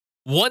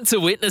Want to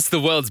witness the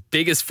world's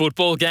biggest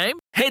football game?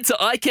 Head to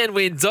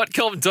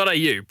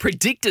iCanWin.com.au,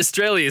 predict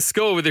Australia's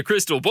score with a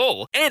crystal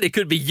ball, and it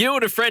could be you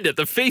and a friend at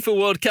the FIFA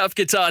World Cup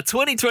Qatar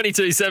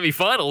 2022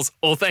 semi-finals,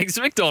 all thanks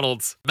to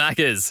McDonald's.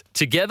 Maccas,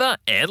 together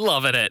and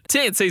loving it.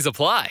 TNCs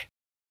apply.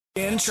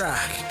 In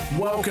track.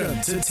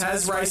 Welcome to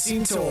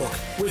Tasracing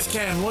Talk with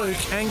Cam Luke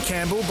and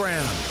Campbell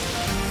Brown.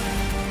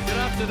 Good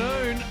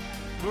afternoon,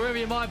 wherever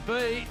you might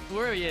be,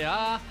 wherever you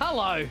are.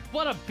 Hello.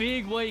 What a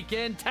big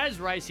weekend.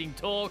 Tasracing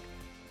Talk.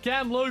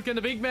 Cam Luke and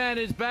the big man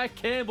is back.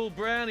 Campbell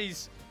Brown,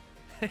 he's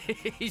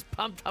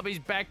pumped up his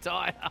back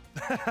tyre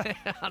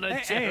on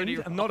a charity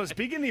ride. I'm not as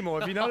big anymore.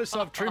 Have you noticed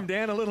I've trimmed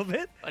down a little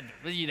bit?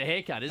 You need a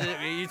haircut, is it?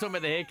 You're talking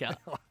about the haircut.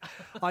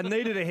 I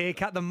needed a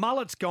haircut. The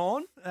mullet's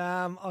gone.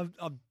 I'd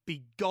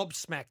be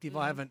gobsmacked if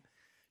I haven't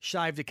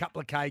shaved a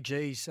couple of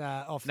kgs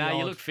off the No, old,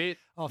 you look fit.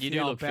 off You the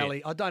do old look belly.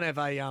 fit. I don't have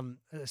a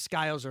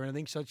scales or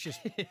anything, so it's just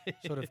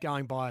sort of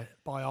going by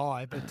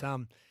eye. But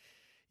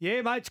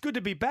yeah, mate, it's good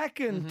to be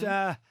back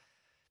and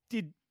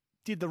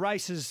did the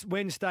races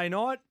Wednesday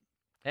night.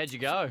 How'd you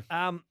go?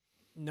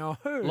 No.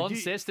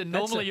 Launceston,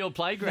 normally your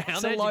playground.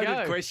 That's How'd a you loaded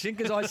go? question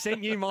because I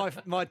sent you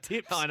my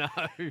tips. I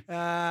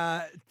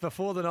know.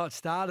 Before the night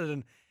started,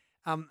 and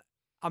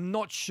I'm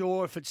not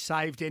sure if it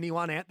saved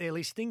anyone out there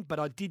listening, but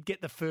I did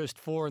get the first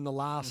four in the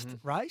last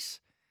race,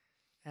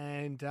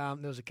 and there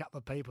was a couple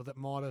of people that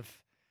might have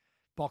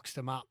boxed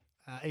them up,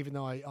 even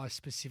though I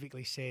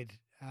specifically said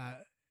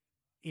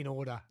in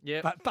order.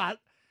 Yep. But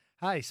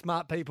hey,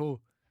 smart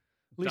people.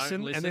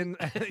 Listen, listen. and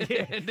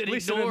then And then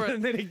listen ignore it.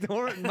 and then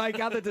ignore it and make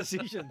other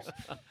decisions.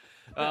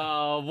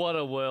 Oh, what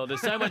a world.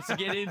 There's so much to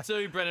get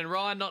into. Brendan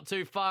Ryan not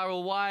too far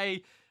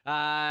away.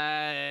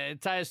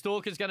 Taya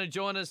Stalker's going to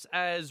join us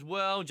as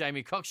well.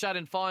 Jamie Cockshut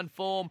in fine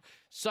form.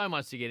 So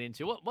much to get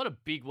into. What a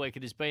big week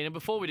it has been. And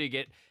before we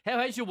do how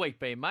has your week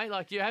been, mate?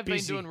 Like, you have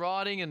Busy. been doing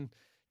riding and,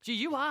 gee,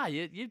 you are.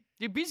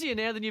 You're busier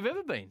now than you've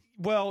ever been.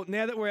 Well,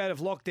 now that we're out of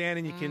lockdown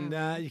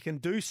and you can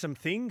do some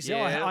things,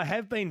 Yeah. I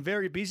have been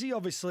very busy.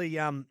 Obviously,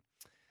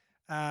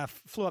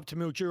 flew up to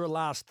Mildura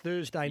last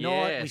Thursday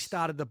night. We Yes.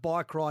 started the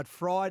bike ride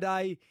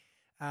Friday.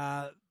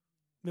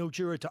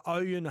 Mildura to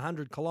Oyun,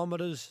 100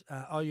 kilometres.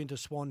 Oyun to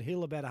Swan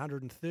Hill, about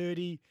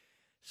 130.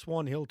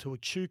 Swan Hill to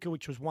Echuca,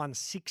 which was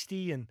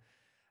 160. And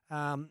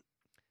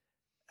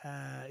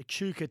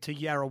Echuca to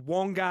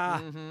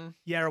Yarrawonga.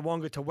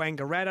 Yarrawonga to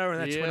Wangaratta.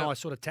 And that's when Yep. I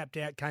sort of tapped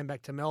out, came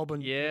back to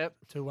Melbourne Yep.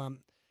 to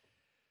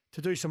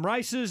do some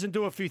races and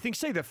do a few things.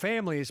 See the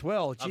family as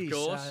well. Jeez,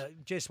 course.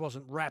 Jess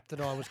wasn't rapt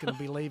that I was going to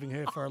be leaving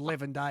her for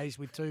 11 days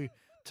with two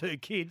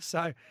kids.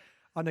 So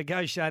I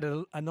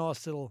negotiated a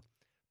nice little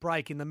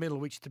break in the middle,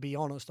 which, to be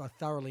honest, I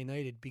thoroughly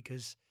needed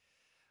because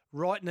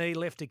right knee,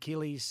 left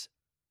Achilles,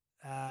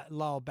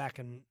 lower back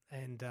and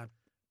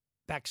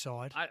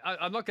backside.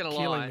 I'm not going to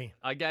Killing lie. me.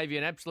 I gave you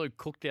an absolute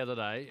cook the other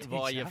day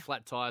via your ya?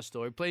 flat tyre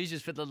story. Please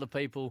just for the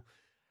people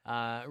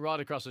right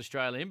across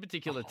Australia, in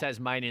particular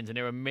Tasmanians, and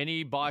there are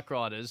many bike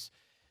riders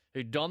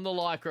who don the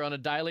Lycra on a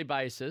daily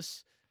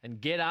basis and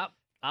get up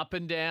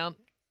and down,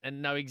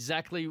 and know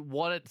exactly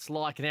what it's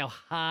like and how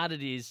hard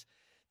it is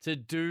to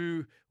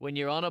do when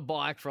you're on a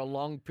bike for a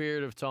long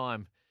period of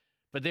time.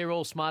 But they're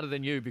all smarter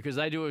than you because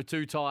they do it with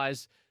two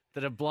tyres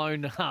that have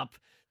blown up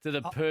to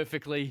the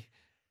perfect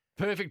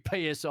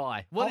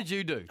PSI. What did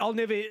you do? I'll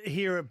never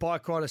hear a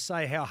bike rider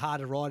say how hard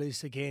a ride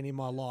is again in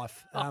my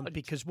life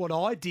because what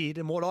I did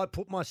and what I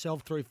put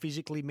myself through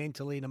physically,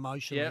 mentally and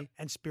emotionally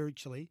and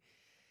spiritually,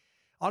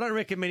 I don't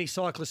reckon many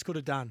cyclists could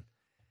have done.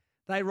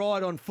 They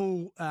ride on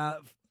full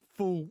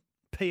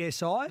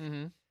PSI,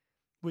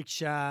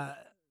 which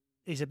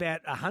is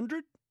about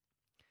 100.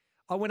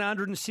 I went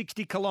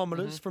 160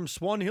 kilometres from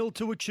Swan Hill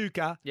to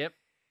Echuca Yep.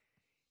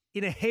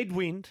 in a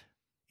headwind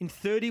in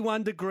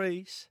 31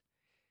 degrees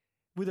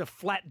with a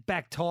flat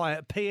back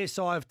tyre,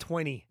 PSI of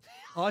 20.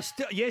 I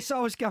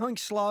was going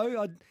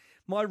slow.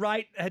 My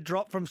rate had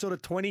dropped from sort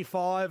of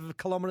 25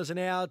 kilometres an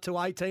hour to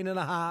 18 and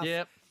a half.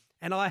 Yep.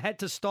 And I had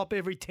to stop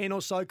every 10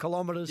 or so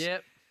kilometres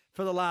Yep.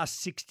 for the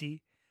last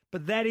 60.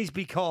 But that is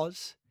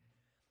because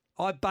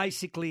I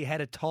basically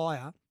had a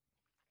tyre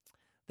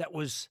that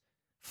was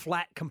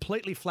flat,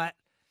 completely flat.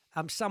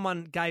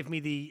 Someone gave me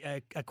the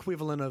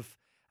equivalent of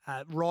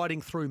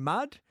riding through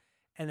mud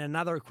and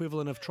another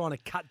equivalent of trying to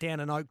cut down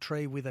an oak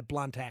tree with a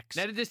blunt axe.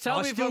 Now, just tell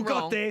I me if still I'm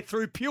got wrong. there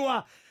through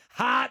pure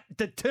heart,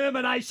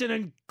 determination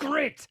and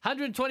grit.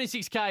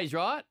 126 Ks,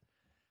 right?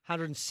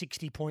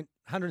 161.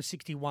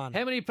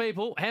 How many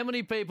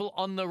people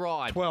on the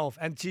ride? 12.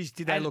 And geez,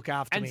 did they look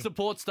after and me.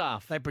 support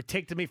staff. They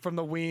protected me from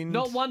the wind.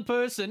 Not one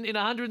person in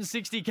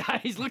 160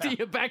 Ks looked at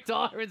your back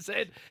tyre and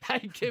said,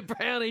 "Hey, Kid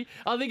Brownie,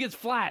 I think it's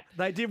flat."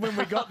 They did when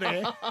we got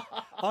there.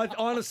 I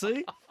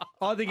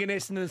think an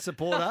Essendon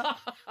supporter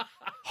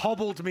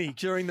hobbled me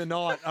during the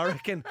night. I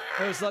reckon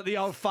it was like the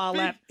old Far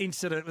Lap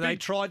incident. They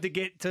tried to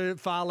get to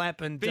Far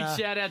Lap and... Big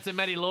shout out to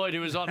Matty Lloyd, who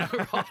was on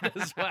the ride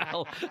as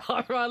well.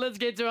 All right, let's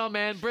get to our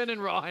man,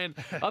 Brendan Ryan.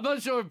 I'm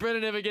not sure if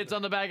Brendan ever gets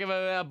on the back of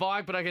a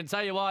bike, but I can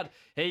tell you what,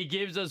 he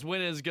gives us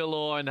winners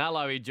galore. And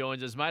hello, he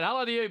joins us, mate.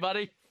 Hello to you,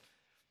 buddy.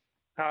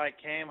 Hi,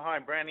 Cam. Hi,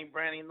 Brownie.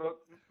 Brownie, look,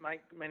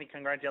 mate, many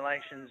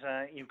congratulations.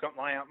 You've got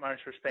my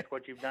utmost respect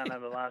what you've done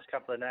over the last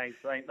couple of days.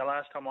 The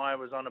last time I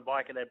was on a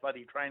bike at that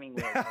bloody training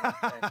wheel. So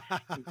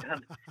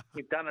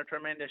you've done a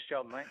tremendous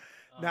job, mate.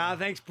 Nah,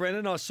 thanks,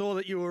 Brendan. I saw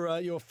that you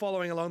were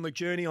following along the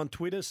journey on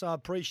Twitter, so I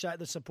appreciate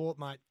the support,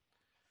 mate.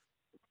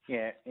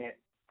 Yeah.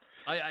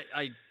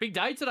 A big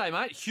day today,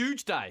 mate.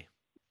 Huge day.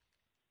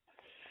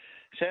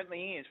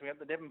 Certainly is. We've got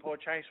the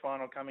Devonport Chase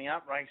final coming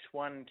up. Race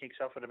 1 kicks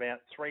off at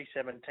about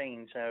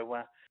 3:17,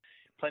 so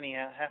plenty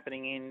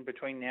happening in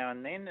between now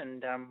and then,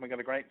 and we've got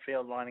a great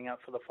field lining up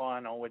for the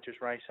final, which is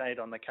race 8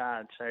 on the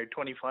card. So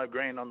 25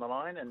 grand on the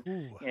line,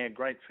 and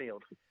great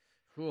field.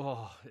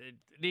 Oh,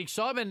 the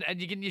excitement, and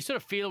you sort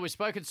of feel it. We've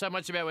spoken so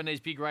much about when these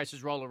big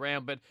races roll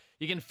around, but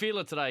you can feel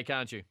it today,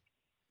 can't you?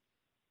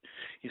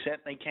 You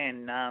certainly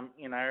can.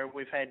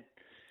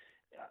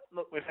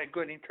 We've had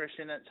good interest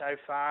in it so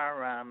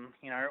far.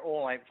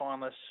 All 8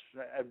 finalists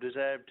have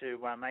deserved to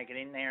make it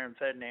in there, and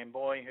Ferdinand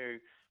Boy, who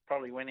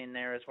probably went in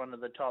there as one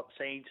of the top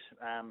seeds.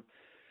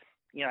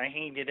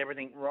 He did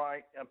everything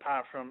right,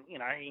 apart from,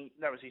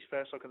 that was his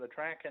first look at the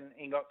track, and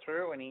he got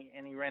through, and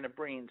he ran a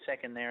brilliant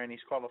second there, and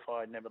he's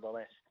qualified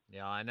nevertheless.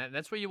 Yeah, and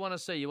that's what you want to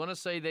see. You want to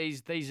see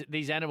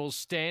these animals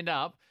stand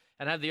up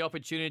and have the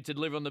opportunity to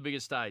deliver on the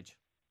biggest stage.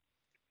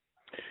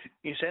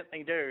 You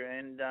certainly do,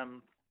 and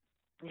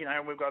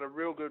we've got a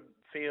real good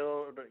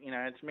field.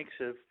 It's a mix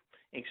of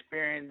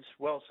experienced,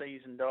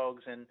 well-seasoned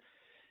dogs, and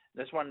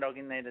there's one dog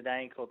in there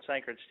today called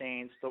Sacred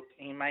Stance. Look,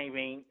 he may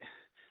be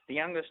the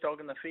youngest dog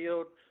in the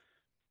field.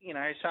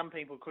 Some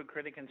people could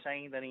critic and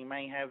say that he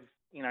may have,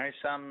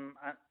 some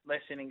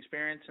less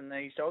inexperience in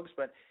these dogs,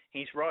 but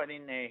he's right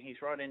in there.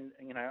 He's right in,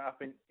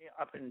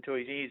 up into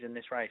his ears in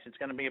this race. It's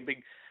going to be a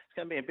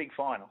big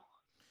final.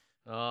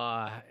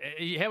 How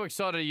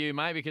excited are you,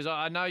 mate? Because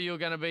I know you're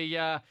going to be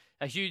a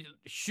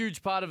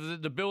huge part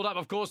of the build-up,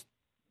 of course,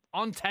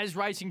 on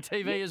Tasracing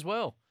TV as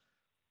well.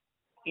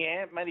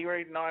 Yeah, Matty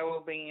Reid and I will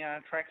be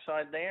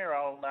trackside there.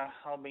 I'll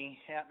be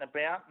out and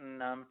about,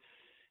 and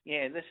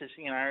this is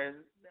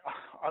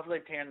I've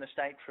lived here in the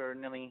state for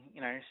nearly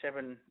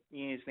 7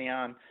 years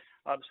now, and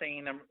I've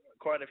seen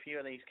quite a few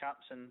of these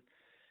cups, and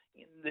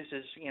this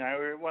is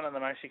one of the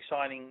most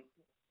exciting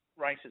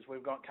races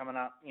we've got coming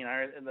up,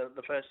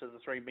 the first of the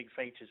 3 big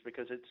features,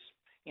 because it's,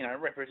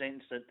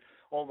 represents that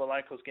all the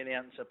locals get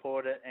out and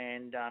support it,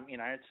 and,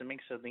 it's a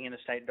mix of the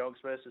interstate dogs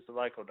versus the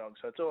local dogs,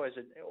 so it's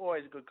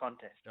always a good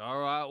contest. All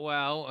right,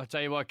 well, I'll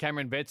tell you what,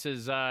 Cameron Betts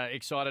is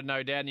excited,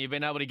 no doubt, and you've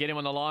been able to get him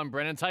on the line.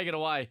 Brennan, take it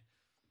away.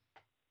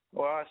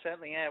 Well, I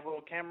certainly have.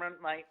 Well, Cameron,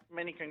 mate,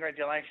 many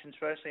congratulations,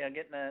 firstly, on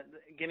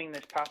getting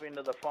this pup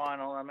into the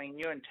final. I mean,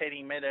 you and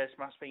Teddy Meadows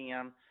must be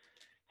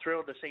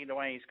thrilled to see the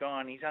way he's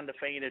gone. He's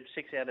undefeated,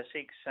 6 out of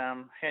 6.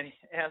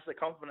 How's the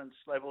confidence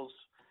levels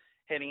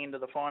heading into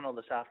the final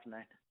this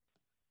afternoon?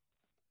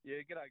 Yeah,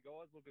 g'day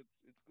guys. Look,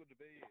 it's good to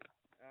be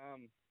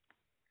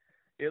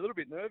here. A little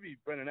bit nervy,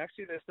 Brennan.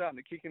 Actually, they're starting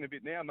to kick in a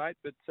bit now, mate.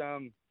 But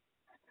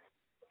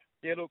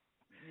look,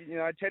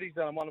 Teddy's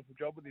done a wonderful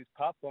job with his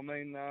pup. I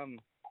mean,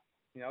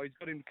 he's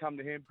got him to come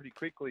to hand pretty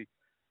quickly.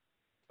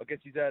 I guess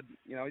he's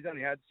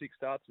only had 6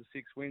 starts with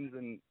 6 wins,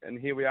 and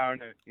here we are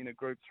in a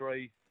Group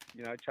 3,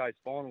 chase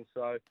final.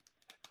 So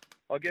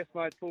I guess,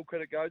 mate, full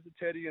credit goes to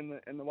Teddy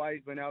and the way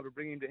he's been able to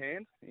bring him to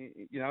hand,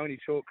 in his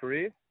short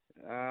career.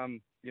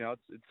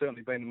 It's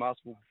certainly been a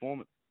masterful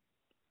performance.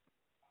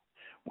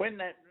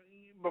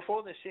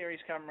 Before the series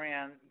come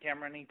around,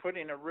 Cameron, he put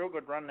in a real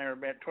good run there,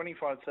 about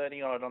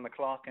 25-30 odd on the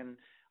clock, and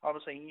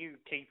obviously you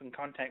keep in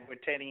contact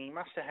with Teddy. He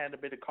must have had a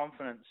bit of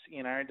confidence,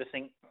 to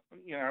think,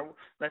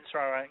 let's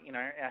throw our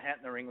hat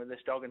in the ring with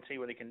this dog and see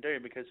what he can do,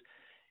 because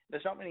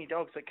there's not many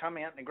dogs that come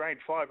out in a Grade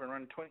 5 and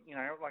run 20,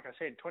 like I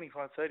said,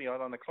 25-30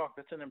 odd on the clock.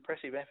 That's an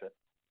impressive effort.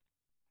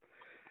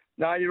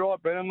 No, you're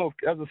right, Brennan. Look,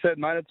 as I said,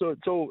 mate,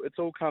 it's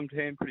all come to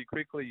hand pretty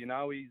quickly. He's,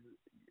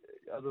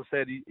 as I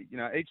said,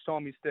 each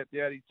time he stepped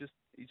out,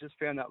 he's just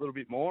found that little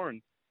bit more.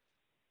 And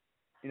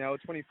a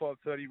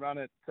 25-30 run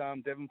at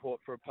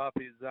Devonport for a pup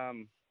is,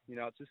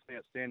 it's just an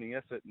outstanding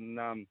effort.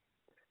 And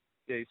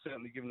he's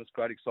certainly given us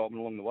great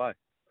excitement along the way.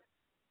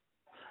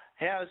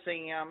 How's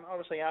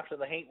obviously after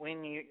the heat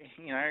win,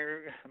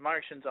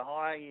 emotions are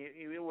high.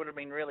 You would have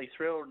been really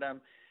thrilled.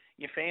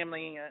 Your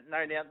family,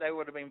 no doubt they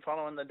would have been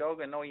following the dog,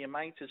 and all your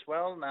mates as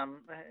well.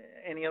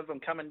 Any of them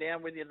coming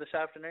down with you this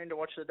afternoon to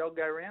watch the dog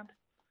go round?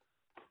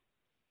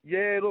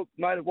 Yeah, look,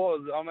 mate, it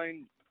was. I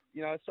mean,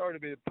 sorry to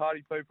be a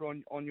party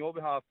pooper on your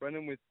behalf,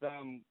 Brendan,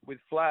 with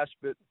Flash,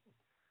 but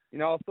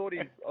I thought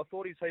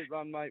his heat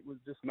run, mate, was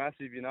just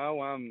massive.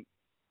 I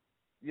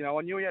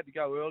knew he had to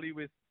go early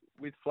with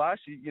Flash.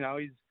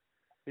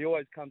 He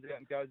always comes out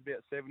and goes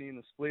about 70 in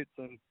the splits,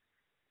 and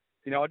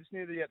I just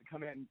knew that he had to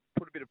come out and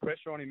put a bit of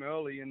pressure on him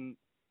early, and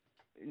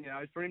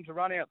for him to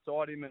run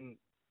outside him, and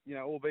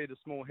albeit a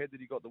small head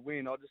that he got the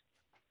win, I just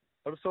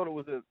thought it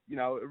was a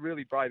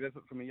really brave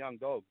effort from a young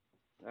dog.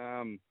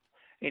 Yeah,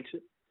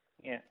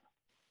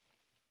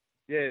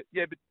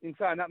 but in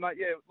saying that, mate,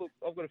 look,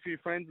 I've got a few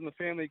friends in the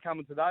family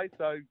coming today,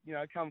 so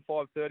come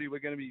 5:30, we're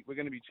going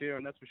to be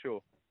cheering, that's for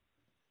sure.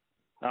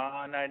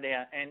 Oh, no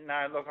doubt. And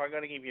no, look, I've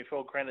got to give you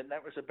full credit.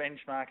 That was a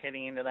benchmark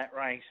heading into that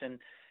race, and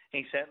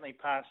he certainly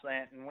passed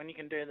that. And when you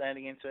can do that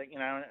against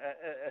a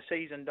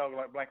seasoned dog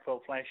like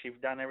Blackpool Flash,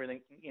 you've done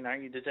everything.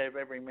 You deserve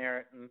every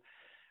merit. And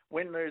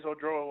win, lose or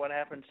draw, what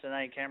happens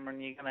today, Cameron,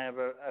 you're going to have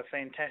a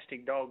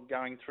fantastic dog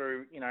going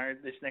through,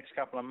 this next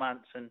couple of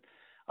months. And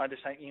I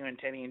just hope you and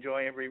Teddy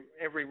enjoy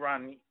every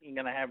run you're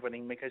going to have with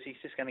him, because he's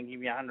just going to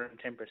give you 110%.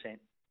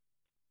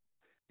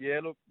 Yeah,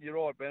 look, you're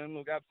right, Brennan.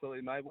 Look,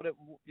 absolutely, mate.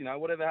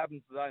 Whatever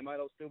happens today, mate,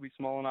 I'll still be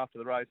smiling after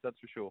the race, that's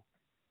for sure.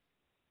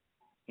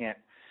 Yeah.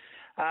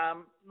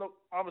 Look,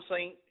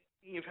 obviously,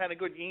 you've had a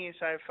good year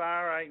so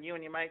far. You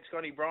and your mate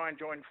Scotty Bryan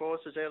joined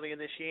forces earlier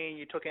this year.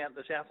 You took out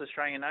the South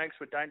Australian Oaks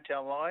with Don't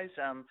Tell Lies.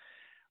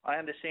 I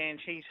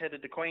understand she's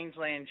headed to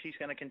Queensland. She's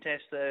going to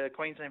contest the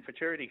Queensland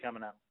Futurity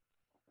coming up.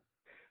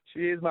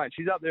 She is, mate.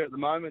 She's up there at the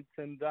moment,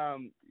 and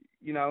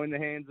in the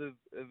hands of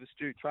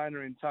astute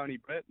trainer in Tony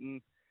Brett.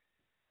 And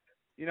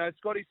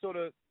Scotty sort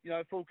of,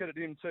 full credit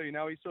to him too.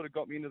 He sort of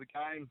got me into the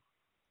game.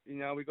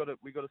 We got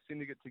a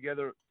syndicate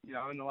together,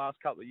 in the last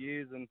couple of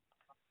years, and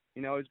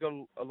he's got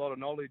a lot of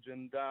knowledge.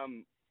 And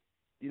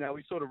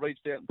we sort of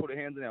reached out and put our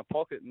hands in our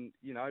pocket, and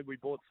we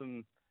bought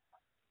some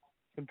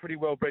pretty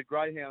well bred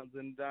greyhounds,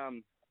 and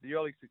the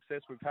early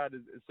success we've had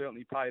has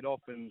certainly paid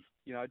off. And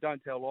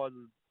Don't Tell Lies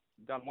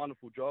has done a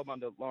wonderful job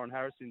under Lauren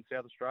Harris in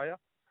South Australia.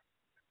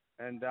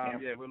 And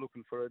we're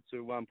looking for her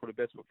to put her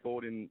best foot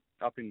forward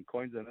up in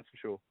Queensland, that's for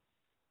sure.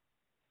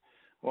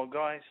 Well,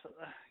 guys,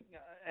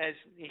 as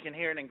you can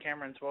hear it in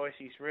Cameron's voice,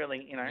 he's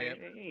really,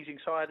 he's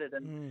excited.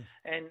 And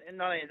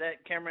not only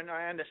that, Cameron,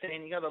 I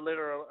understand you got a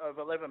litter of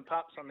 11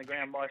 pups on the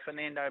ground by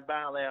Fernando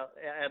Bale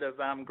out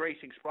of Grease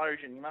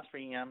Explosion. You must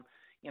be,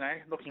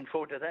 looking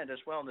forward to that as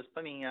well. There's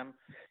plenty,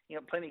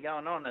 plenty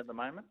going on at the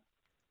moment.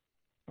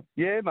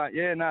 Yeah, mate.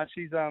 Yeah, no,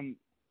 she's,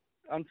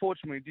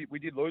 unfortunately, we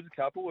did lose a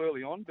couple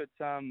early on, but,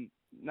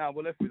 no,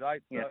 we're left with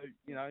 8. So,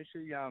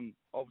 she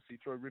obviously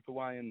threw a rip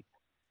away and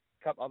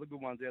couple other good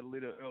ones out of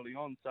litter early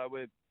on, so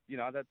we're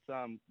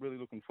that's really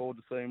looking forward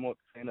to seeing what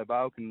Fernando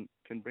Bale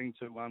can bring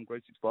to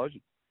Grease Explosion.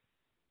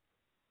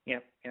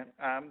 Yep.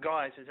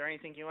 Guys, is there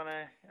anything you want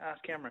to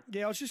ask Cameron?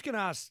 Yeah, I was just going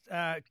to ask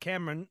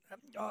Cameron.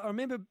 I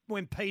remember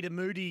when Peter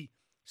Moody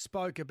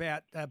spoke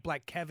about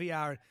Black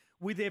Caviar.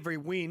 With every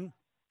win,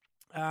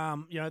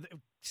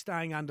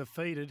 staying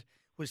undefeated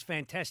was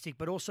fantastic,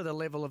 but also the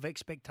level of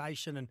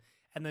expectation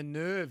and the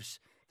nerves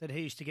that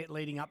he used to get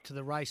leading up to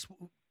the race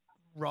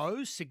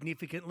rose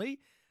significantly.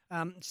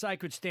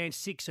 Sacred Stance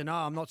 6-0.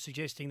 I'm not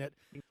suggesting that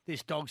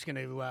this dog's going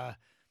to,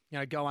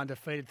 go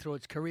undefeated through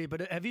its career,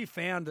 but have you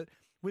found that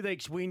with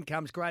each win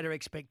comes greater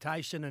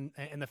expectation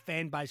and the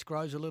fan base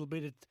grows a little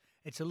bit?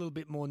 It's a little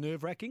bit more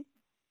nerve wracking.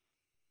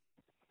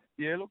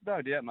 Yeah, look,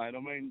 no doubt, mate. I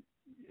mean,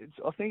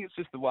 I think it's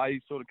just the way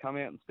he's sort of come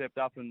out and stepped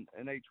up, and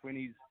each win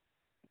he's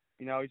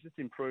just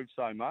improved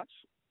so much.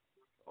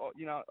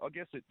 I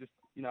guess it just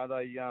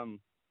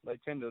they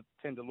tend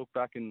to look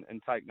back and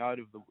take note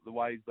of the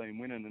way he's been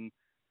winning, and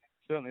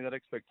certainly that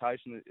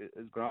expectation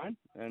has grown.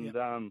 And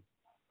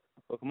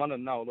look, I'm under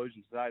no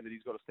illusion today that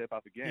he's got to step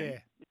up again.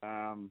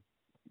 Yeah.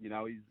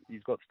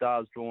 He's got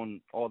stars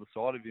drawn either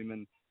side of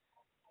him,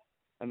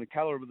 and the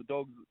colour of the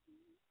dogs,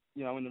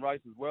 in the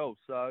race as well.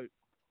 So,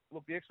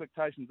 look, the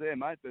expectation's there,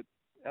 mate. But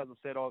as I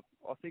said, I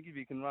think if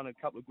he can run a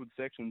couple of good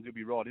sections, he'll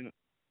be right in it.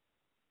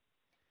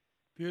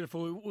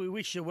 Beautiful. We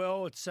wish you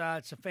well. It's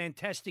a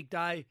fantastic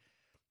day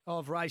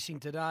of racing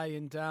today,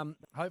 and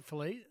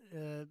hopefully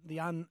the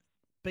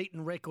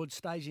unbeaten record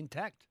stays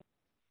intact.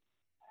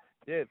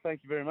 Yeah,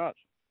 thank you very much.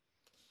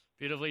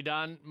 Beautifully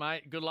done,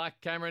 mate. Good luck,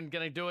 Cameron.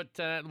 Going to do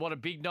it. What a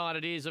big night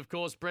it is, of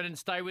course. Brendan,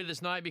 stay with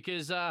us, mate,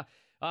 because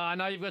I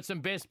know you've got some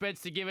best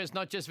bets to give us,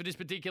 not just for this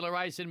particular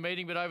race and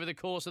meeting, but over the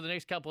course of the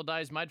next couple of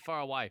days, mate.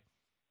 Far away.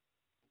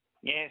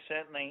 Yeah,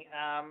 certainly.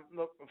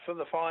 Look, for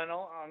the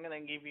final, I'm going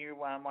to give you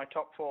my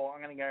top 4.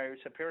 I'm going to go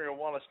Superior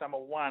Wallace number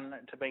 1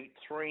 to beat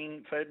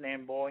 3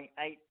 Ferdinand Boy,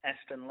 8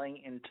 Aston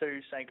Lee, and 2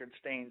 Sacred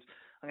Stance.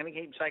 I'm going to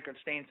keep Sacred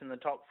Stance in the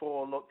top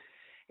 4. Look,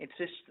 it's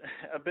just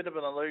a bit of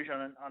an illusion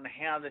on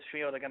how this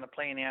field are going to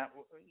plan out,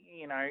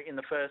 in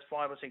the first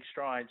 5 or 6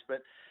 strides.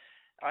 But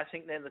I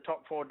think they're the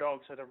top 4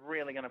 dogs that are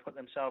really going to put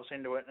themselves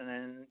into it. And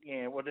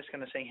then, we're just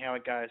going to see how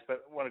it goes.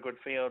 But what a good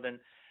field. And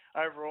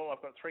overall,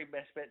 I've got 3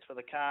 best bets for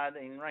the card.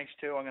 In race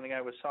 2, I'm going to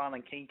go with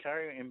Silent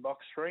Kiko in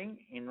box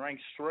 3. In race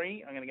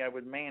 3, I'm going to go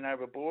with Man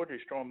Overboard,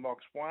 who's drawn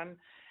box 1.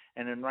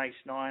 And in race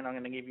 9, I'm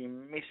going to give you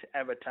Miss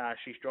Avatar.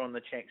 She's drawn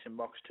the checks in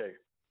box 2.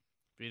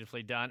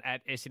 Beautifully done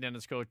at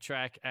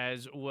SN_track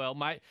as well,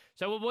 mate.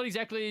 So what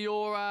exactly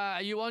are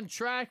you on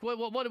track? What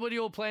are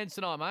your plans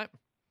tonight, mate?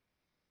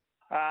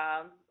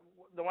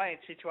 The way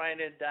it's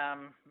situated,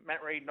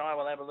 Matt Reid and I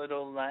will have a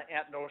little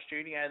outdoor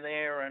studio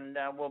there, and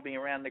we'll be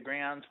around the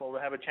grounds. We'll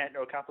have a chat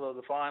to a couple of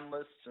the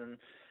finalists, and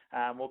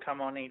we'll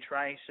come on each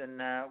race, and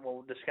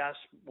we'll discuss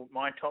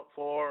my top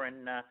 4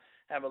 and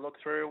have a look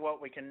through what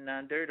we can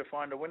do to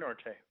find a winner or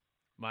 2.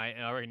 Mate,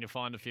 I reckon you'll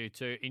find a few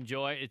too.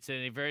 Enjoy. It's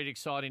a very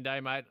exciting day,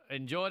 mate.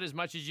 Enjoy it as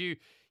much as you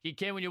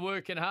can when you're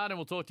working hard, and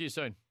we'll talk to you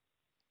soon.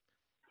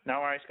 No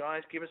worries,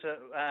 guys. Give us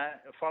a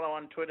follow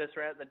on Twitter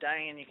throughout the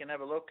day, and you can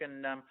have a look.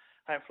 And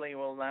hopefully,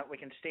 we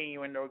can steer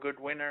you into a good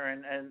winner.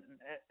 And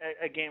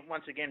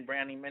once again,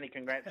 Brownie, many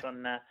congrats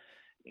on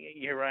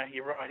your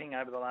riding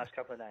over the last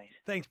couple of days.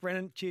 Thanks,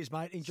 Brennan. Cheers,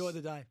 mate. Enjoy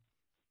the day.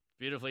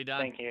 Beautifully done.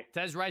 Thank you.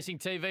 Tasracing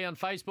TV on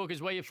Facebook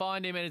is where you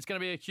find him, and it's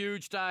going to be a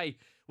huge day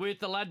with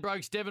the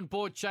Ladbrokes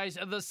Devonport Chase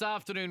this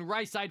afternoon.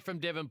 Race 8 from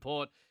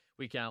Devonport.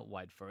 We can't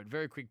wait for it.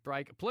 Very quick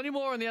break. Plenty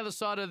more on the other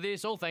side of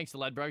this. All thanks to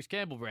Ladbrokes,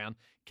 Campbell Brown,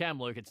 Cam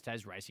Luke. It's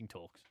Tasracing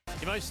Talks.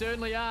 You most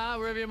certainly are,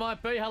 wherever you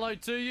might be. Hello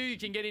to you. You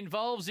can get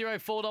involved.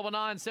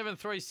 0499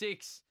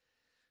 736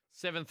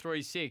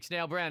 736.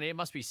 Now, Brownie, it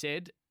must be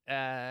said,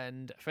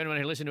 and for anyone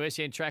who listened to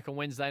SEN Track on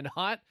Wednesday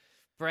night,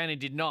 Brownie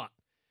did not.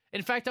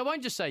 In fact, I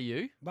won't just say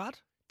you.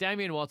 But?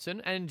 Damien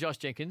Watson and Josh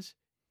Jenkins.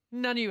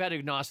 None of you had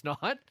a nice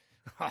night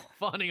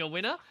finding a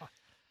winner.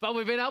 But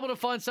we've been able to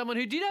find someone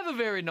who did have a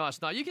very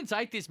nice night. You can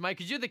take this, mate,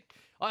 because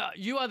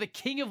you are the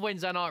king of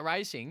Wednesday night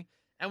racing,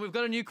 and we've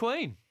got a new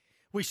queen.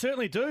 We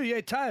certainly do.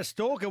 Yeah, Taya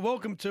Stalker,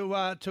 welcome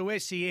to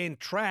SEN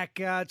Track.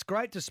 It's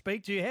great to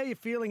speak to you. How are you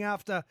feeling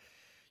after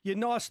your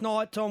nice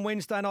night on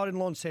Wednesday night in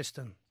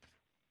Launceston?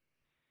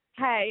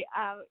 Hey,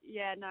 I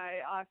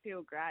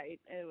feel great.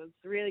 It was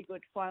really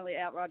good to finally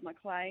outride my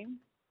claim,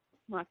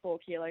 my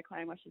 4-kilo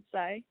claim, I should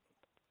say.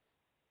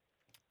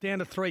 Down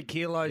to 3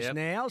 kilos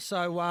now,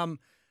 so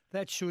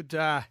that should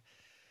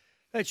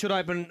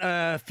open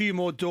a few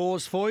more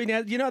doors for you. Now,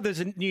 you know there's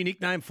a new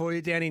nickname for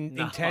you down in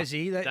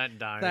Tassie.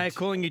 They're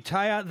calling you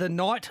Taya the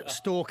Night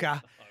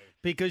Stalker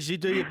because you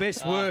do your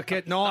best work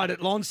at night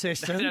at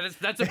Launceston.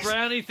 That's a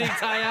Brownie thing,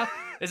 Taya.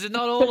 This is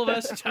not all of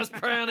us, just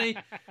Brownie.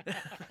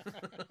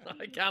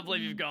 I can't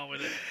believe you've gone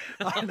with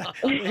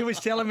it. He was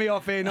telling me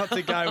off air not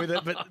to go with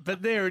it,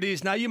 but there it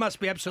is. No, you must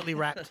be absolutely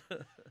wrapped.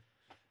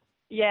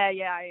 Yeah,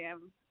 I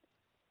am.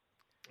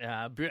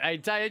 Hey,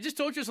 Taya, just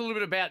talk to us a little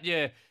bit about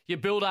your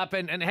build-up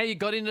and how you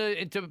got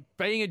into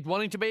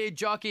wanting to be a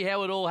jockey,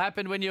 how it all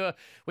happened when you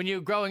were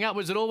growing up.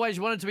 Was it always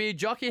you wanted to be a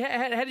jockey?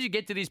 How did you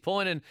get to this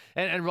point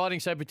and riding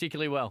so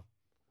particularly well?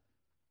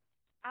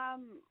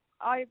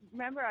 I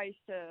remember I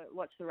used to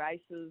watch the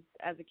races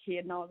as a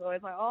kid, and I was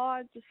always like,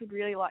 I just would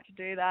really like to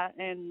do that.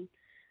 And,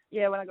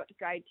 yeah, when I got to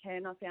grade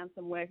 10, I found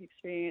some work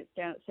experience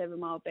down at 7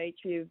 Mile Beach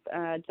with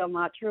John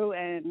Martrell,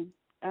 and,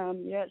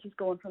 it's just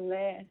gone from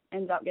there.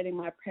 Ended up getting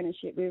my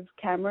apprenticeship with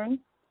Cameron.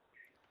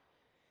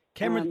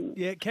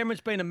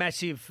 Cameron's been a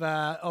massive,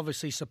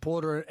 obviously,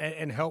 supporter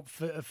and help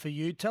for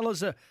you. Tell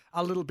us a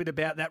little bit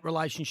about that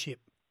relationship.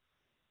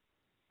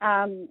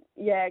 Cameron's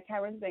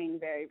been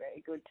very,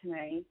 very good to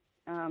me.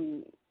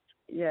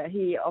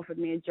 He offered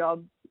me a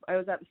job. It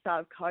was at the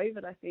start of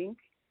COVID, I think.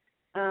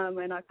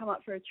 And I come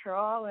up for a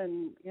trial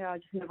and, I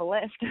just never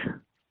left.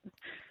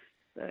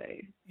 So.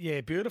 Yeah,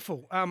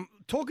 beautiful.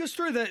 Talk us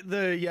through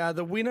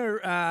the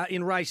winner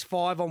in race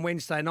 5 on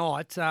Wednesday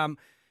night,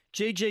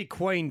 GG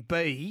Queen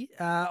B.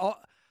 I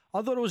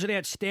thought it was an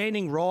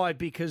outstanding ride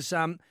because,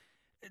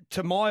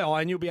 to my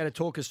eye, and you'll be able to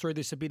talk us through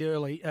this a bit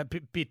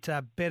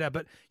better,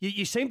 but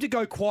you seem to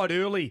go quite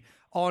early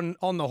on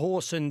the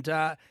horse, and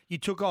you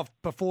took off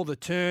before the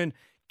turn,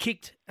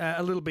 kicked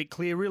a little bit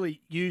clear,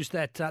 really used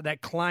that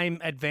claim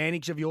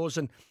advantage of yours,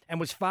 and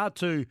was far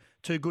too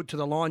good to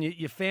the line.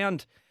 You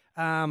found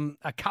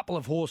a couple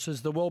of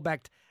horses, the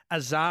well-backed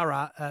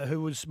Azara,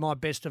 who was my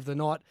best of the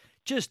night.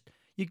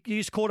 You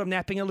just caught him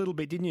napping a little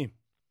bit, didn't you?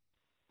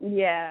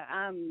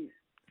 Yeah.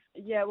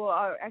 Well,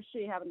 I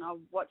actually haven't. I've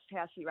watched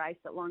how she raced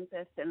at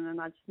Launceston,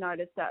 and I just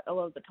noticed that a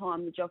lot of the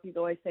time the jockeys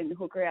always seem to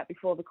hook her out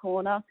before the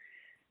corner.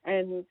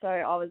 And so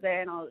I was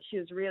there, and she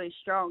was really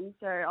strong.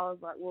 So I was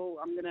like, well,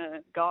 I'm going to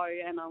go.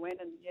 And I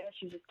went, and,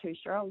 she was just too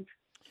strong.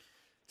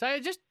 So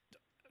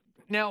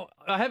now,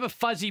 I have a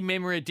fuzzy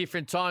memory at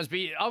different times, but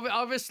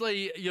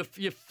obviously your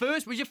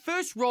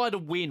first ride a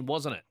win,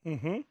 wasn't it?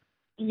 Mm-hmm.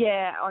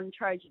 Yeah, on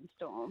Trojan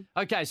Storm.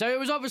 Okay, so it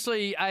was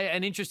obviously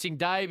an interesting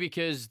day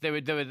because there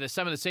were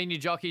some of the senior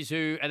jockeys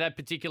who, at that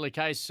particular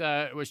case,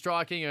 were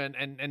striking,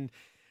 and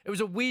it was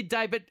a weird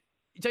day. But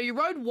so you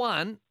rode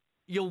one,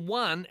 you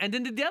won, and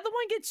then did the other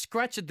one get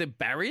scratched at the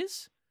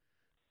barriers?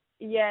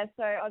 Yeah,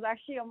 so I was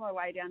actually on my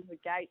way down to the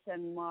gates,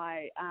 and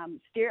my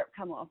stirrup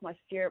come off. My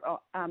stirrup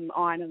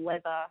iron and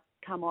leather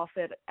come off.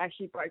 It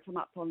actually broke them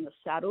up on the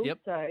saddle. Yep.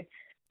 So.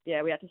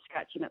 Yeah, we had to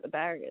scratch him at the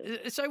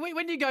barriers. So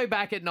when you go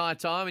back at night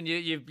time and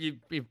you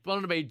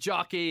wanted to be a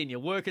jockey and you're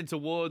working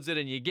towards it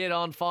and you get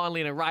on finally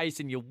in a race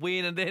and you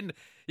win and then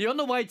you're on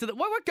the way to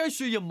what goes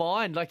through your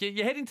mind? Like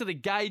you're heading to the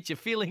gate, you're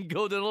feeling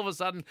good, and all of a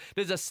sudden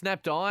there's a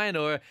snapped iron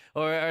or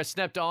a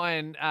snapped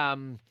iron.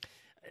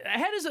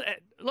 How does it?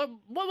 Like,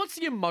 what's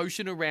the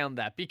emotion around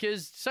that?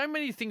 Because so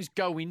many things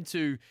go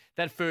into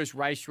that first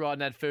race ride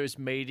and that first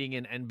meeting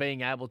and being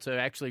able to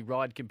actually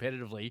ride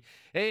competitively.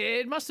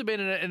 It must have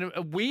been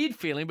a weird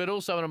feeling, but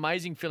also an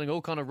amazing feeling,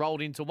 all kind of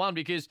rolled into one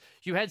because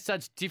you had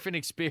such different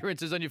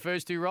experiences on your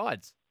first 2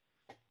 rides.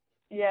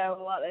 Yeah,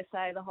 well, like they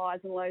say, the highs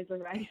and lows of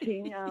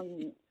racing. I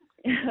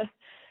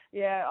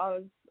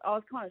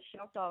was kind of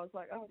shocked. I was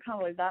like, I can't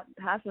believe that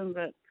happened,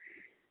 but.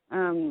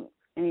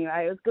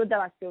 anyway, it was good that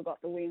I still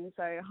got the win,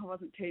 so I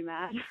wasn't too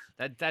mad.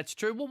 That's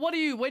true. Well, what do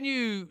you, when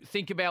you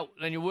think about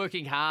and you're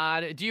working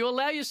hard, do you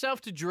allow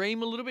yourself to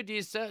dream a little bit? Do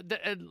you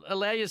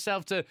allow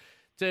yourself to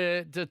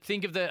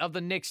think of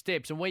the next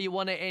steps and where you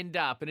want to end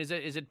up? And is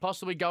it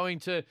possibly going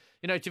to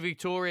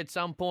Victoria at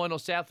some point, or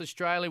South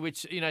Australia,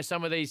 which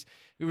some of these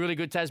really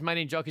good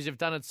Tasmanian jockeys have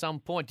done at some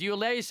point? Do you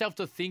allow yourself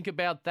to think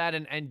about that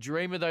and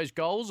dream of those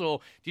goals, or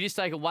do you just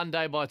take it one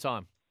day by a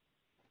time?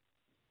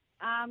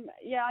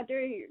 Yeah, I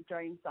do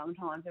dream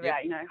sometimes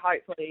about,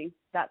 hopefully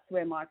that's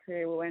where my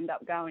career will end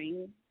up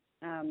going.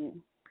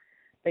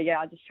 But yeah,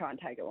 I just try and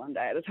take it one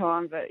day at a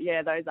time. But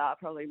yeah, those are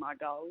probably my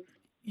goals.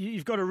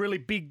 You've got a really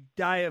big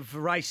day of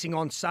racing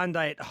on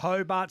Sunday at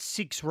Hobart,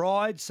 6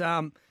 rides.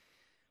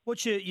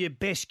 What's your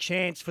best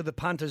chance for the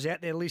punters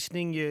out there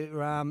listening? You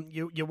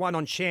won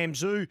on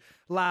Shamzoo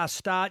last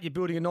start. You're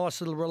building a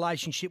nice little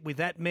relationship with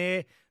that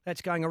mare.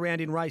 That's going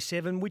around in race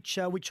 7. Which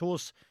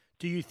horse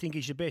do you think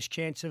is your best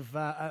chance of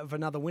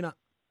another winner?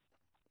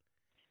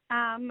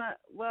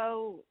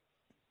 Well,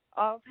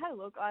 I've had a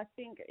look. I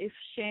think if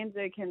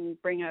Shamzoo can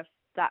bring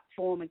that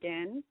form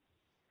again,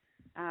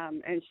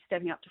 and she's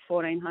stepping up to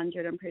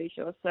 1,400, I'm pretty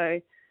sure. So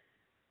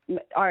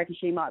I reckon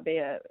she might be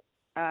a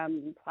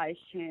place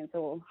chance,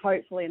 or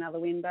hopefully another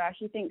win. But I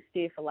actually think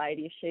Steer for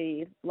Lady, if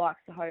she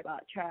likes the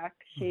Hobart track.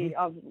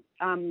 I've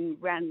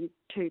ran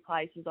 2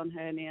 places on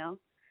her now.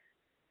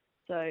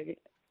 So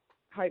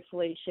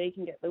hopefully she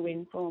can get the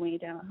win for me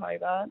down at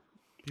Hobart.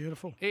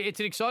 Beautiful. It's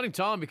an exciting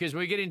time because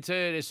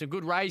there's some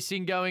good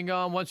racing going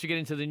on. Once we get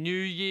into the new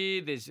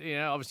year, there's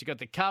obviously got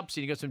the Cups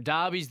and you've got some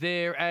derbies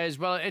there as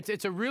well.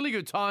 It's a really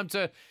good time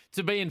to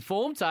be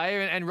informed,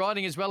 Taya, and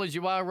riding as well as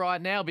you are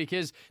right now,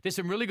 because there's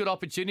some really good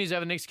opportunities over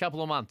the next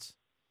couple of months.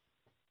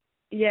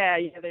 Yeah,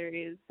 there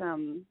is.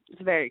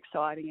 It's very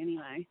exciting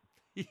anyway.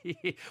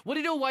 What do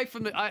you do away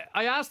from the...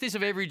 I ask this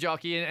of every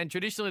jockey, and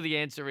traditionally the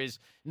answer is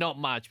not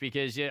much,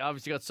 because you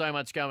obviously got so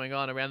much going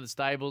on around the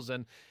stables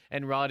and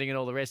riding and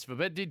all the rest of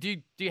it. But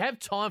do you have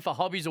time for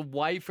hobbies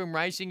away from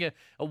racing,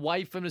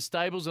 away from the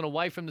stables and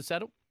away from the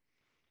saddle?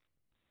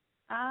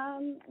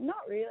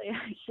 Not really,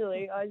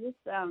 actually. I just,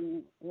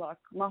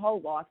 my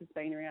whole life has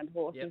been around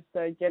horses. Yep.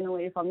 So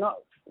generally, if I'm not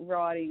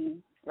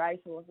riding race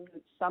horses,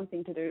 it's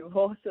something to do with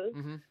horses.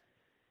 Mm-hmm.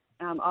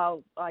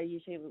 I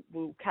usually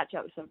will catch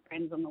up with some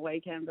friends on the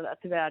weekend, but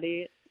that's about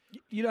it.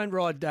 You don't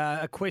ride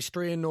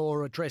equestrian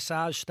or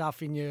dressage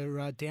stuff in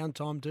your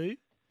downtime, do you?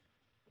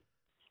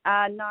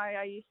 No,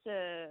 I used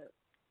to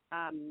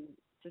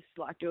just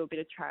do a bit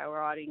of trail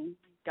riding,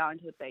 going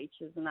to the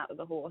beaches and that with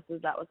the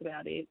horses. That was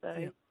about it, though.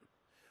 Yeah.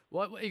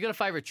 What, you got a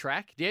favourite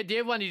track? Do you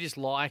have one you just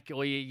like,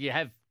 or you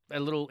have a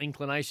little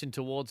inclination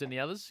towards any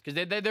others?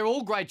 Because they're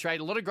all great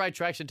tracks, a lot of great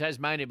tracks in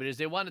Tasmania, but is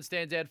there one that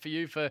stands out for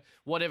you for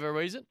whatever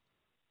reason?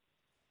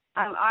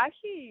 I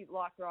actually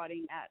like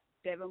riding at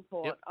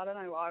Devonport. Yep. I don't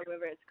know why,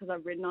 whether it's because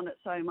I've ridden on it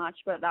so much,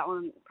 but that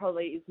one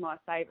probably is my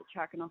favourite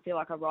track, and I feel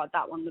like I ride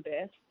that one the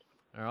best.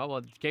 All right,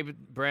 well, keep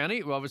it,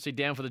 Brownie. We're obviously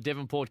down for the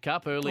Devonport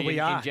Cup early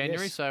in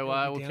January, yes. So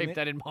we'll keep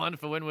that in mind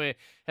for when we're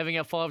having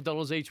our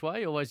 $5 each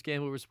way. Always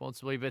gamble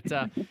responsibly. But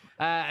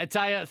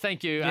Taya,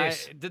 thank you.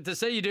 Yes. To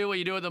see you do what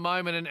you do at the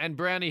moment, and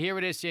Brownie here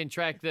at SCN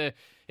Track,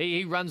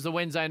 he runs the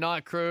Wednesday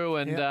night crew,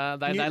 and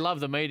they love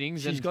the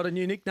meetings. She's got a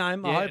new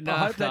nickname. I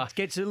hope that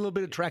gets a little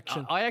bit of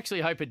traction. I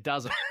actually hope it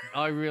doesn't.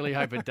 I really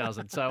hope it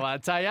doesn't. So,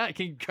 Taya,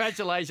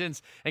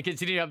 congratulations, and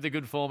continue to have the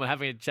good form and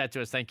having a chat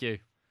to us. Thank you.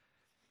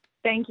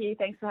 Thank you.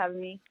 Thanks for having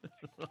me.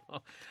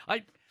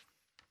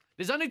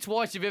 There's only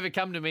twice you've ever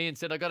come to me and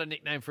said, I got a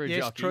nickname for a jockey.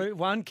 Yes, true.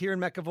 One, Kieran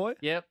McAvoy.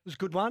 Yep. It was a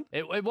good one.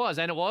 It was,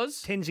 and it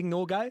was? Tenzing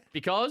Norgay.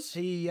 Because?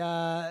 He,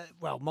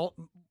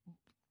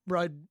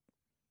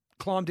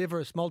 climbed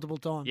Everest multiple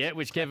times. Yeah,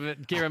 which Kieran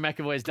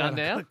McAvoy's done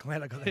now.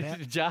 Glad I got that out.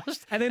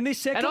 Just. And then this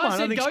second one,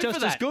 I think it's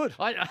just as good.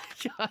 I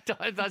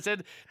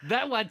said,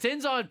 that one,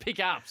 Tenzing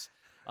pickups.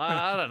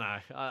 I don't know.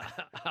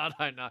 I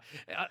don't know.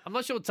 I'm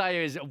not sure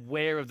Taya is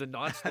aware of the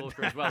Night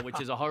Stalker as well, which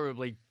is a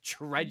horribly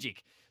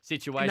tragic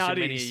situation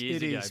many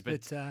years ago.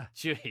 But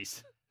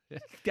jeez.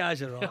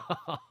 Goes all right.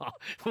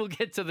 We'll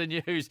get to the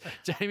news.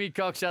 Jamie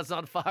Cockshot's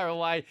not far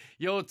away.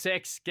 Your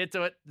text, get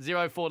to it,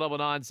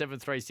 0499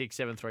 736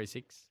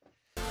 736.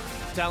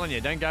 Telling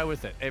you, don't go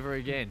with it ever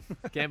again.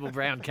 Campbell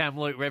Brown,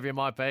 Kamloops, wherever you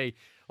might be.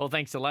 Well,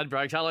 thanks to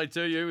Ladbrokes. Hello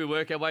to you. We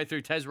work our way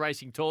through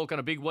Tasracing Talk on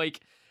a big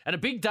week. And a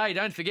big day,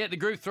 don't forget, the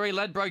Group 3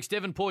 Ladbrokes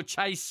Devonport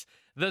Chase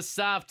this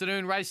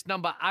afternoon, race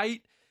number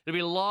 8. It'll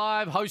be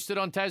live, hosted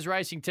on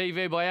Tasracing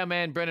TV by our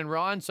man Brennan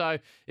Ryan. So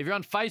if you're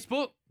on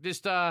Facebook,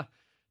 just type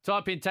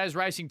in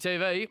Tasracing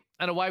TV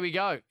and away we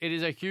go. It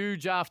is a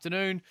huge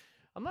afternoon.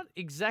 I'm not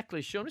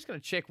exactly sure. I'm just going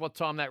to check what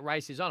time that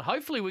race is on.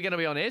 Hopefully we're going to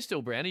be on air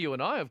still, Brownie, you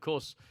and I, of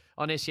course,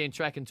 on SCN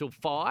Track until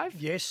 5.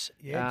 Yes,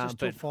 just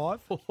till 5.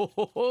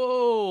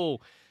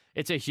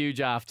 It's a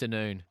huge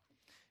afternoon.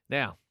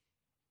 Now...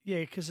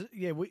 Yeah, because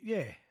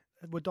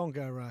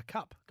Wodonga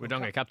Cup.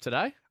 Wodonga Cup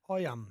today.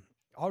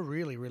 I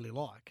really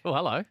like. Oh,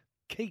 hello.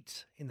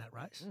 Keats in that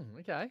race.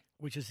 Okay.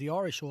 Which is the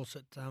Irish horse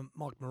that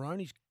Mike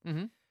Moroney's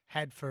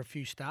had for a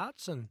few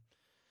starts, and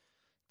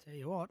tell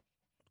you what,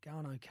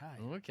 going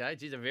okay. Okay,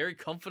 geez, a very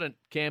confident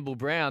Campbell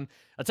Brown.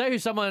 I'll tell you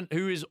someone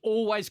who is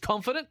always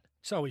confident.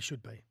 So he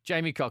should be.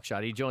 Jamie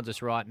Cockshott. He joins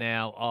us right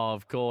now,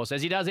 of course,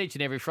 as he does each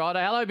and every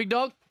Friday. Hello, big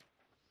dog.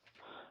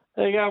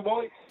 There you go,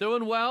 boys.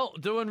 Doing well,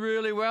 doing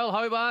really well.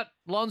 Hobart,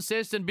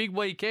 Launceston, big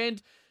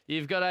weekend.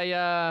 You've got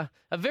a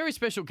very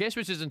special guest,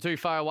 which isn't too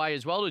far away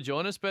as well, to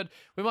join us, but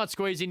we might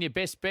squeeze in your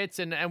best bets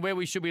and where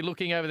we should be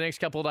looking over the next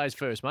couple of days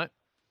first, mate.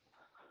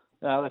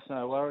 No, that's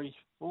no worries,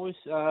 boys.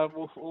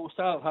 We'll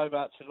start at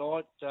Hobart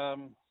tonight.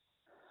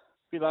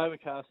 Bit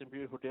overcast and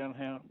beautiful down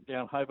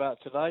Hobart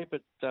today,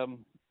 but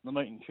the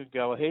meeting should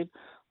go ahead.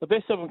 The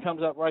best of them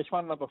comes up race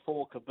 1, number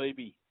 4,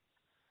 Kabibi.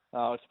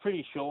 It's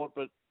pretty short,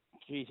 but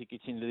geez, it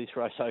gets into this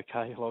race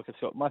okay. Like, it's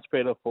got much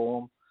better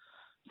form.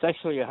 It's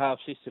actually a half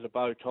sister to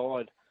Bow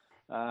Tide.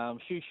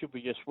 She should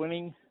be just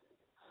winning.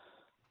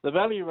 The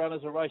value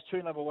runners are race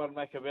 2, number 1,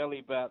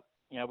 Machiavelli, but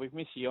we've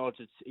missed the odds.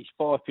 He's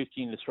 $5.50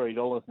 into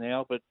 $3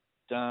 now, but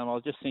I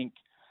just think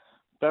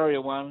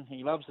barrier 1.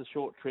 He loves the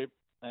short trip,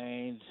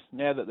 and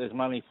now that there's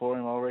money for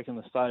him, I reckon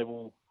the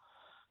stable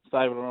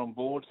are on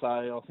board. So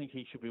I think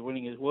he should be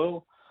winning as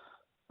well.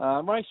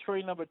 Race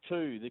 3, number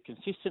 2, the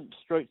consistent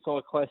Street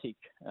Side Classic,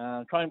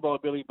 trained by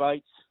Billy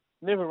Bates.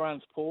 Never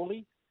runs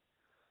poorly.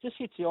 Just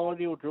hits the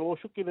ideal draw.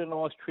 Should get a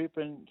nice trip,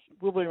 and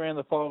will be around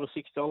the $5 or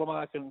 $6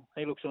 mark. And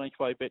he looks on each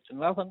way bet to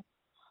nothing.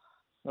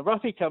 The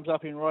roughie comes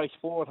up in race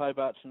 4 at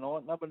Hobart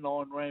tonight. Number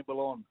 9,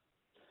 Ramble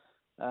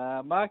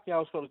On. Mark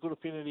Yale's got a good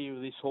affinity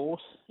with this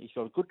horse. He's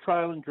got a good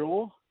trail and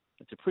draw.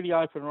 It's a pretty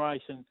open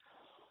race, and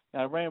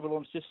Ramble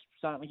On's just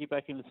starting to get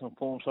back into some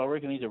form. So I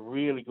reckon he's a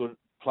really good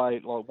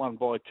play, like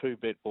 1/2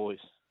 bet, boys.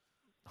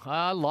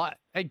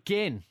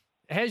 Again,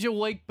 how's your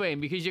week been?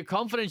 Because your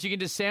confidence, you can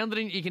just sound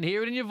it, you can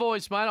hear it in your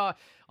voice, mate.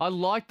 I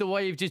like the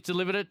way you've just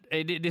delivered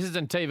it. This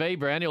isn't TV,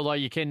 Brownie, although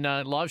you can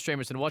live stream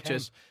us and watch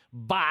us.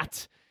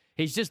 But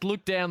he's just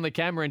looked down the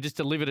camera and just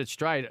delivered it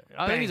straight.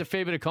 I think there's a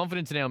fair bit of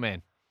confidence now,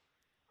 man.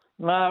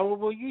 No,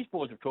 well, you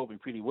boys have taught me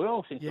pretty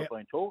well since I've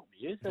been talking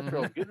to you. That's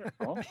where I'm getting it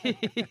from.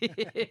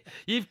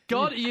 You've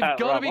got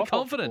to be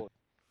confident.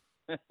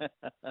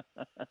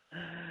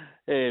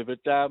 Yeah, but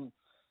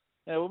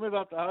we'll move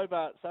up to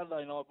Hobart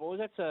Sunday night, boys.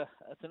 That's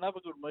another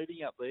good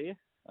meeting up there.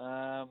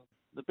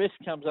 The best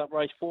comes up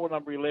race 4,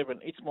 number 11.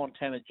 It's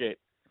Montana Jet.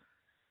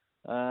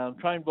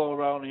 Trained by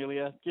Rowan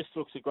Hillier. Just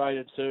looks a great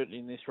uncertainty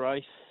in this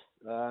race.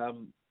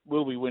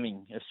 Will be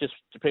winning. It just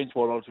depends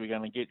what odds we're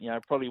going to get.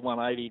 Probably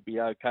 180 would be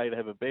okay to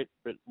have a bet,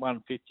 but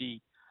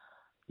 150,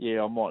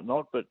 I might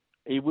not. But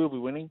he will be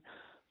winning.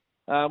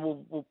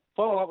 We'll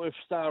follow up with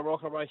Star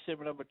Rocker, race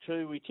 7, number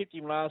 2. We tipped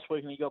him last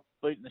week and he got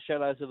beat in the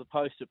shadows of the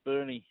post at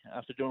Burnie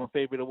after doing a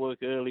fair bit of work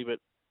early, but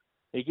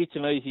he gets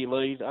an easy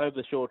lead over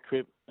the short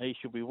trip. He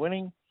should be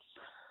winning.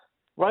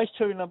 Race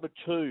 2, number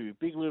 2,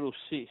 Big Little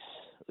Sis.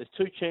 There's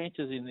 2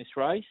 chances in this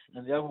race,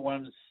 and the other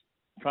one's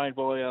trained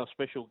by our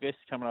special guest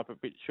coming up a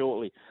bit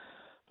shortly.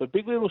 But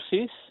Big Little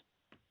Sis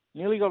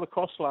nearly got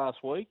across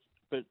last week,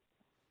 but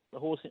the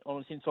horse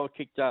on its inside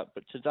kicked up.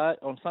 But today,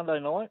 on Sunday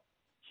night,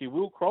 she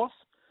will cross,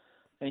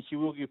 and she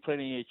will give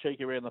plenty of cheek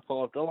around the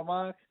 $5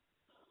 mark.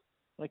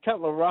 And a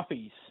couple of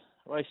roughies.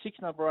 Race 6,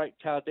 number 8,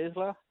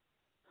 Cardesla.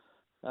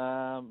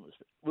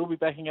 We'll be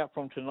backing up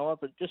from tonight,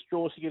 but just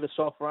draws to get a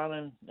soft run,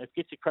 and if it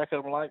gets a crack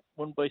on him late,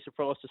 wouldn't be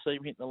surprised to see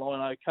him hitting the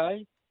line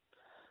okay.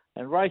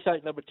 And race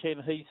 8, number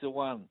 10, He's the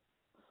One.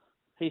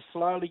 He's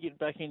slowly getting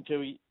back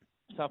into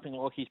something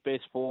like his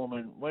best form,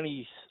 and when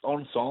he's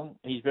on song,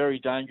 he's very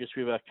dangerous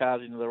with a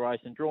card into the race.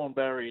 And drawing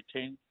barrier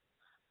 10,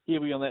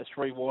 he'll be on that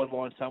 3 wide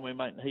line somewhere,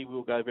 mate, and he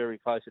will go very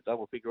close at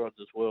double figure odds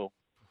as well.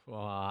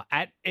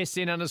 At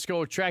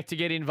SN_track to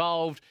get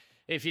involved.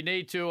 If you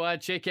need to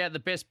check out the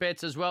best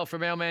bets as well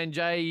from our man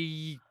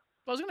Jay.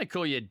 I was going to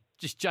call you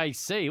just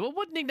JC. Well,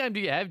 what nickname do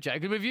you have, Jay?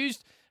 Because we've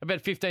used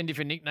about 15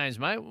 different nicknames,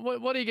 mate.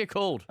 What do you get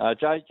called?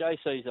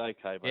 JC's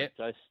okay, mate.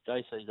 Yep.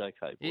 JC's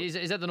okay.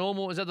 Is that the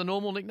normal? Is that the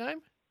normal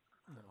nickname?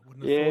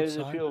 No, there's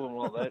a few of them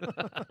like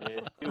that. Yeah,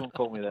 you won't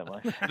call me that,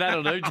 mate.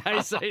 That'll do,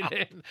 JC.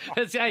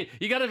 Then. Hey,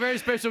 you got a very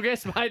special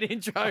guest, mate.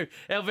 Intro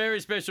our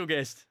very special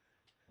guest.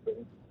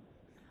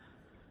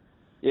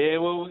 Yeah,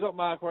 well, we've got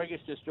Mark Regis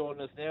just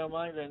joining us now,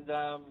 mate, and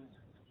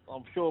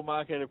I'm sure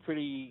Mark had a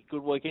pretty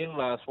good weekend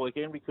last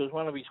weekend because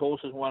one of his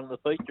horses won the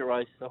feature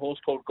race, a horse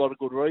called Got a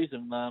Good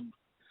Reason.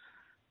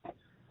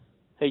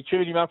 He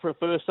tuned him up for a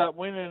first-up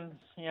win, and,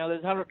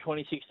 there's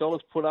 $126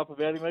 put up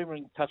about him,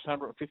 even touched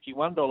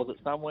 $151 at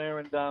somewhere,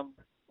 and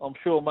I'm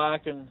sure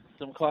Mark and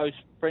some close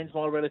friends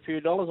might have had a few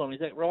dollars on.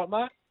 Is that right,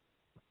 Mark?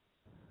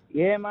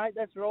 Yeah, mate,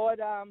 that's right.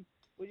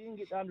 We didn't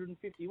get the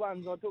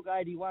 151s. I took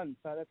 81,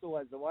 so that's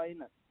always the way,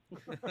 isn't it?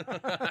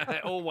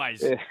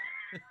 Always. Yeah.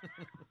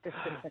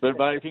 But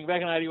mate, if you can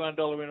back an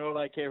 $81 win, all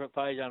they care if it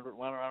pays $101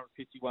 or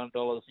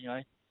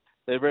 $151,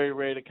 they're very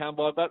rare to come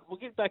by. But we'll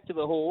get back to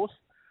the horse.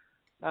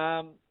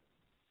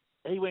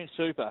 He went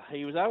super.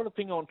 He was able to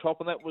ping on top,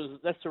 and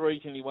that's the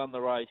reason he won the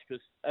race.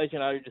 Because as you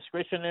know,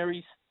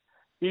 discretionaries,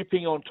 you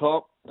ping on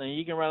top, and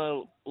you can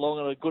run along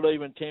at a good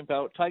even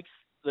tempo. It takes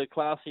the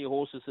classier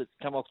horses that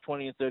come off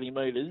 20 and 30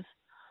 metres.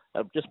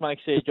 It just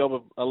makes their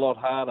job a lot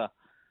harder.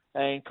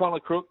 And Connor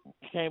Crook,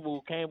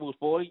 Campbell's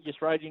boy, just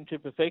rode him to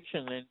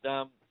perfection, and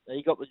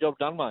he got the job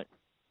done, mate.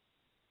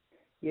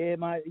 Yeah,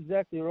 mate,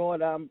 exactly right.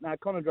 No,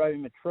 Connor drove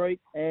him a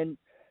treat, and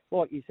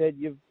like you said,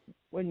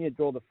 when you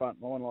draw the front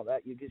line like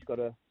that, you've got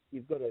to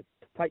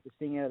take the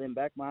sting out of them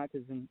back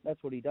markers, and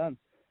that's what he done.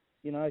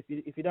 You know,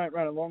 if you don't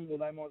run along, well,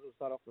 they might as well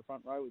start off the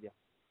front row with you.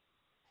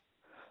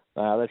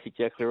 That's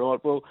exactly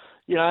right. Well,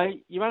 you know,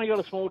 you've only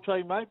got a small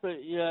team, mate,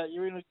 but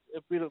you're in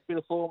a bit of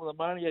form at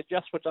the moment. Yeah,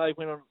 Just for Dave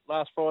went on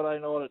last Friday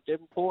night at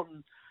Devonport,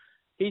 and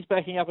he's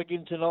backing up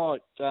again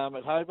tonight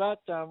at Hobart.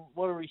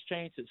 What are his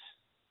chances?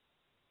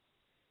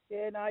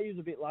 Yeah, no, he was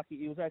a bit lucky.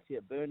 He was actually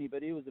at Burnie,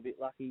 but he was a bit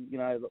lucky, you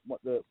know,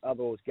 what the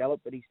other was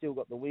Gallop, but he still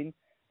got the win.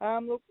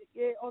 Look,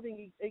 yeah, I think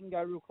he can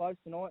go real close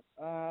tonight.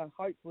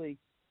 Hopefully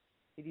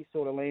he just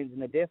sort of lands in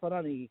the death. I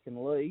don't think he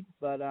can lead,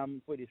 but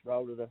if we just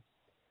roll to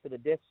the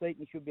death seat,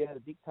 he should be able to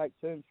dictate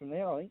terms from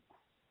there, I think.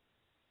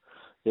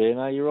 Yeah,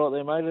 no, you're right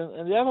there, mate.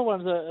 And the other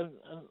one's a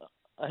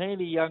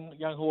handy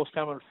young horse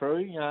coming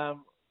through,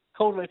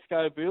 called Let's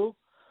Go Bill.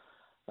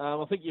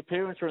 I think your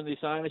parents are in this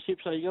ownership,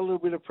 so you got a little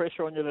bit of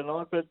pressure on you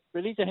tonight. But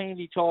he's a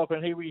handy type,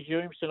 and he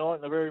resumes tonight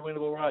in a very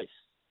winnable race.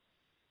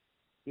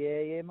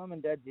 Yeah, Mum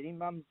and Dad did him.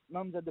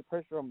 Mum's had the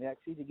pressure on me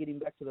actually to get him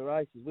back to the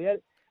races. We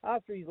had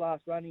after his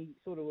last run, he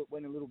sort of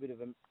went a little bit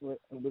of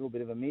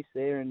a miss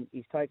there, and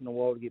he's taken a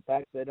while to get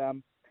back. But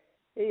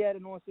he had a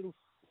nice little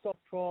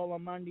soft trial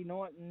on Monday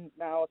night, and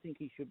no, I think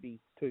he should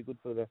be too good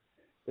for the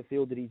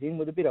field that he's in.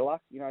 With a bit of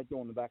luck, you know,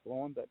 drawing the back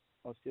line, but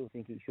I still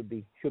think he should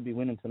be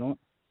winning tonight.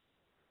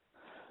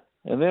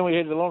 And then we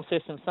head to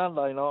Launceston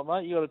Sunday night,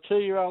 mate. You got a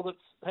 2-year-old that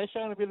has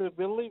shown a bit of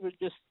ability, but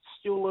just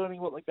still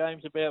learning what the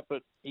game's about.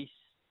 But she's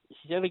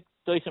had a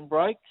decent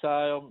break,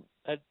 so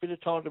had a bit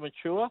of time to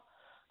mature.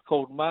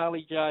 Called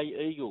Marley J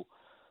Eagle.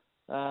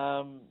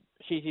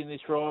 She's in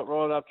this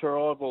right up to her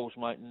eyeballs,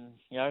 mate. And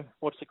you know,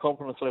 what's the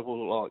confidence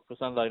level like for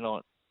Sunday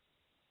night?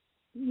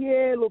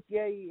 Yeah, look,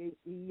 yeah, he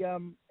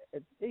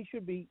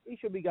should be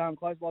going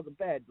close. Like a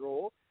bad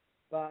draw,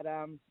 but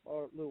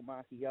or a little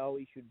marky goal,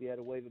 he should be able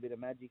to weave a bit of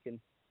magic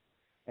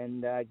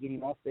and get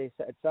him off there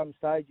at some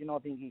stage, and I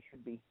think he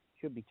should be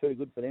too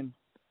good for them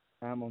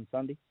on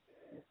Sunday.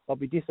 I'll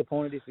be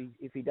disappointed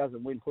if he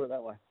doesn't win. Put it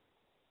that way.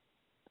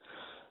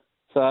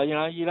 So you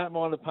know you don't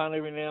mind the punt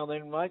every now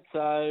and then, mate.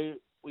 So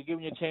we're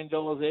giving you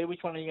 $10 there.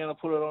 Which one are you going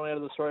to put it on out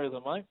of the three of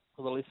them, mate,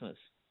 for the listeners?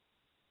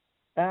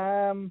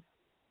 I'll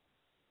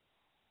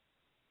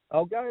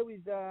go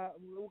with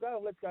we'll go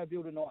with Let's Go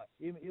Bill tonight.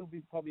 He'll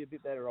be probably a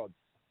bit better odds.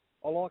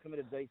 I like him at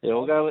a decent. Yeah,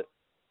 we'll go with.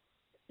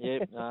 Yeah,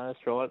 no,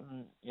 that's right.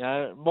 And, you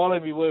know, might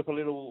even be worth a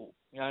little,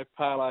 you know,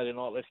 parlay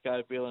tonight. Let's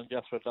Go Bill and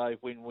Just for Dave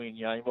win-win.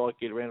 You know, you might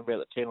get around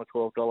about the $10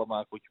 or $12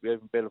 mark, which would be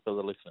even better for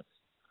the listeners.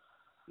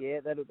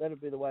 Yeah, that'll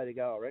be the way to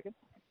go, I reckon.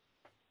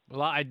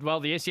 Well,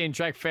 the SEN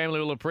Track family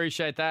will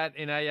appreciate that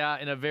in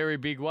a very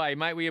big way.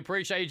 Mate, we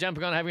appreciate you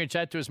jumping on and having a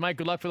chat to us, mate.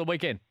 Good luck for the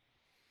weekend.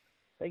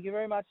 Thank you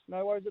very much.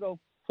 No worries at all.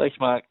 Thanks,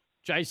 Mark.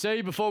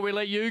 JC, before we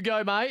let you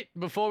go, mate,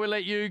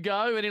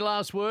 any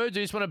last words?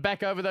 You just want to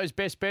back over those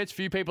best bets.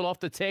 Few people off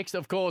the text.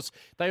 Of course,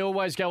 they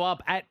always go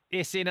up at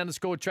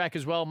SN_track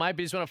as well, mate. But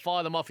you just want to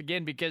fire them off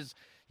again because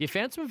you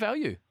found some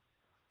value.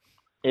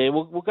 Yeah,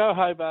 we'll go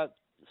Hobart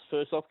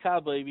first off.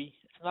 Carbeeby.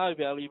 It's no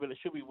value, but it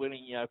should be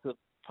winning, you know, for the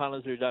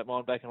punters who don't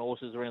mind backing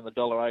horses around the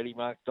 $1.80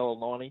 mark,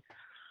 $1.90.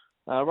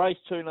 Race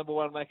 2, number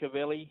 1,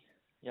 Machiavelli.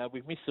 You know,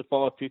 we've missed the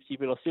 $5.50,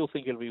 but I still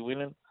think it'll be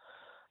winning.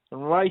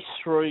 And race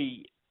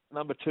 3,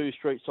 number 2,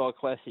 Street Side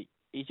Classic.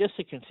 He's just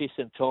a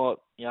consistent type.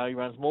 You know, he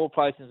runs more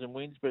places and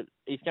wins, but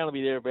he's going to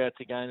be thereabouts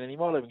again, and he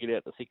might even get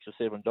out to $6 or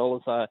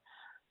 $7. So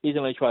he's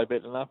an each way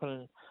bet and up.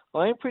 And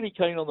I am pretty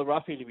keen on the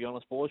roughie, to be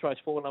honest, boys. Race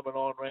 4, number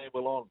 9,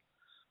 Ramble On.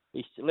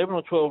 He's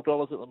 $11 or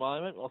 $12 at the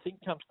moment. I think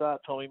come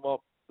start time he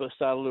might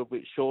start a little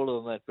bit shorter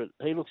than that, but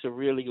he looks a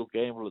really good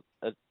gamble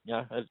at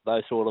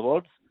those sort of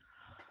odds.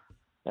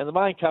 And the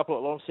main couple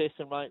at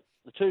Launceston, mate,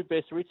 the two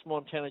best, Ritz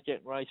Montana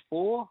Jet in race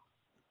 4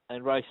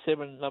 and race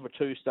 7, number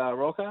 2, Star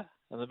Rocker.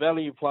 And the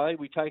value play,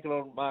 we take it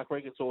on Mark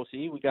Reckitt's horse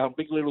here. We go on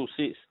Big Little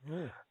Sis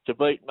to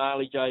beat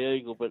Marley J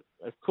Eagle, but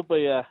it could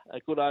be a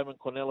good Omen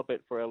Cornella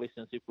bet for our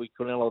listeners if we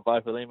Cornella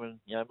both of them,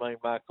 and you know, me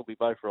and Mark could be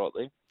both right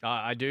there.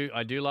 I do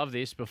love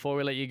this. Before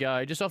we let you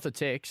go, just off the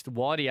text,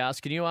 Whitey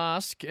asks, can you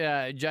ask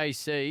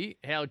JC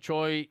how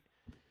Troy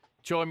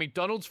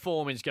McDonald's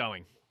form is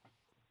going?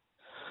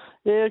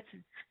 Yeah,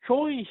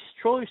 Troy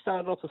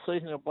started off the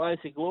season in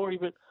basic glory,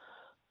 but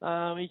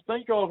he's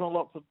been driving a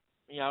lot for,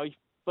 you know, he's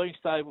been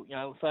stable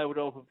driver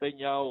for Ben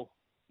Yole,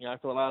 you know,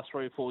 for the last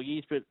 3 or 4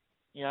 years, but,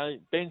 you know,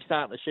 Ben's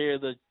starting to share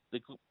the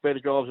better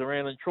drives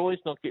around, and Troy's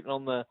not getting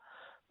on the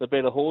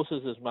better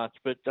horses as much,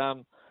 but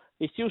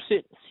he's still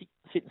sitting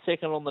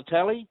second on the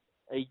tally.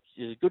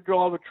 He's a good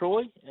driver,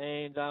 Troy,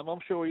 and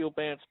I'm sure he'll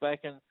bounce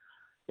back, and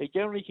he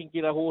generally can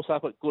get a horse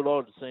up at good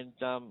odds, and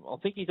I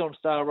think he's on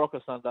Star Rocker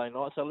Sunday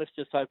night, so let's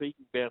just hope he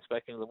can bounce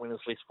back into the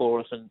winners list for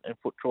us and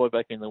put Troy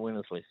back in the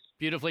winners list.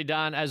 Beautifully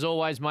done, as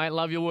always, mate.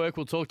 Love your work.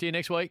 We'll talk to you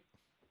next week.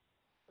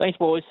 Thanks,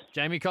 boys.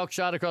 Jamie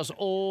Cockshard across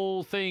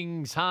all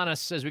things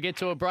harness. As we get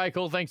to a break,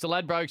 all thanks to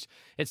Ladbrokes.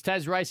 It's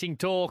Tasracing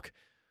Talk.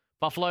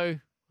 Buffalo,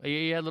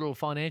 you had a little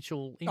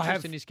financial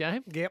interest in this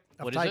game? Yep.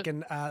 What I've is it?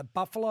 taken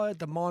Buffalo,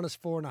 the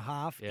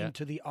 -4.5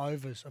 into the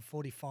overs of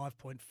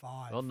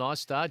 45.5. Well, nice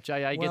start.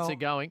 JA gets it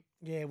going.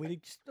 Yeah,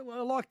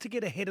 I like to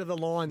get ahead of the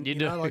line. You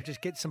do. Like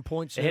just get some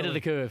points Ahead early. of the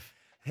curve.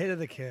 Ahead of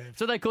the curve.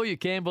 So they call you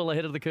Campbell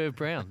ahead of the curve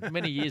Brown.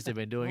 Many years they've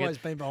been doing Always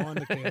it. been behind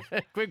the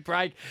curve. Quick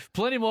break.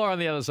 Plenty more on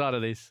the other side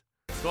of this.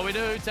 That's what we do.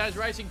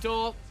 Tasracing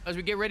Talk. As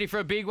we get ready for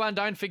a big one,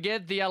 don't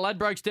forget the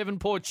Ladbrokes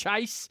Devonport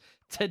Chase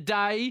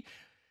today.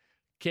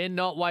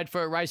 Cannot wait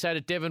for a race out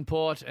at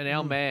Devonport. And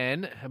our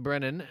man,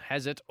 Brennan,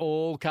 has it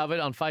all covered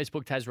on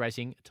Facebook,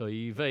 Tasracing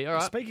TV. All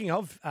right. Speaking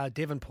of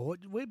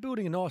Devonport, we're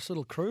building a nice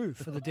little crew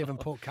for the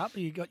Devonport Cup.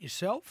 You got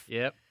yourself.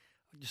 Yep.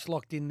 Just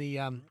locked in the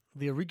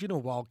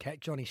original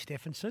Wildcat, Johnny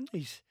Stephenson.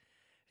 He's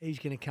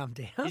going to come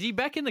down. Is he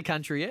back in the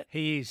country yet?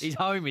 He is. He's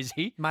home, is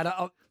he? Mate,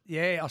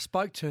 I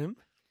spoke to him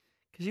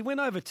because he went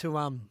over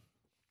to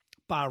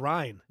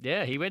Bahrain.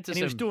 Yeah, he went to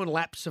He was doing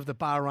laps of the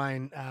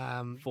Bahrain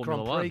Grand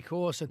Formula Prix One.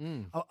 course.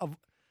 And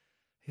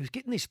he was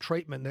getting this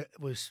treatment that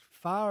was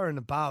far and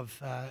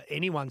above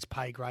anyone's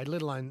pay grade,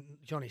 let alone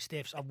Johnny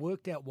Steph's. I've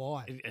worked out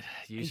why.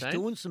 He's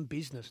doing some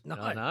business. No,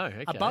 I know.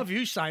 Okay. above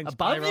Usain's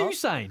Above payroll.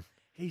 Usain.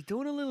 He's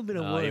doing a little bit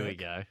of Oh, work here we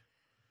go.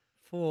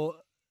 for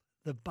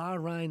the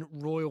Bahrain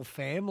royal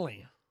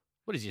family.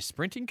 What is your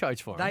sprinting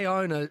coach for him? They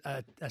own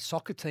a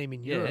soccer team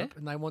in Yeah. Europe,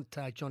 and they want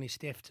Johnny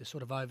Steph to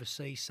sort of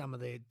oversee some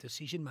of their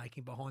decision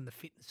making behind the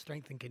fitness,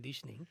 strength, and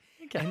conditioning.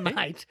 Okay. And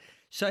mate,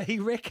 so he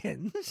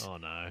reckons Oh,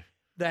 no.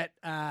 that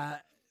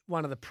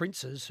one of the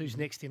princes, who's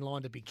next in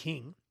line to be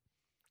king,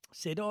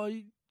 said, "Oh,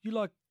 you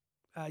like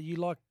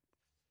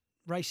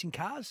racing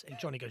cars?" And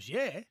Johnny goes,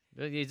 "Yeah."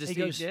 He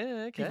goes,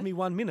 yeah, okay. "Give me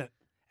 1 minute,"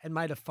 and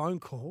made a phone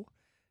call.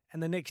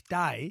 And the next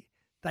day,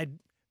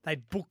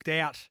 they'd booked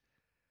out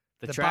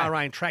the track.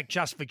 Bahrain track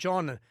just for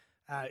John,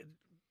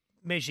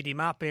 measured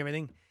him up and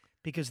everything,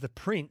 because the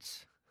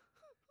prince,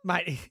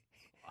 mate,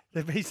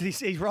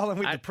 he's rolling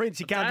with the prince.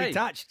 He can't be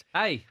touched.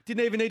 Hey.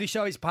 Didn't even need to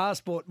show his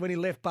passport when he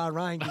left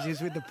Bahrain because he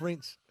was with the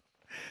prince.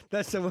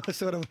 That's the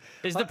sort of...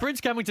 Is the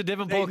prince coming to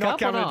Devonport He's not Cup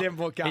coming or not? to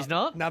Devonport Cup. He's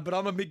not? No, but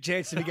I'm a big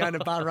chance to be going to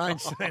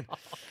Bahrain soon.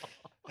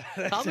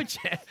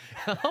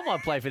 I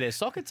might play for their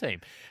soccer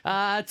team.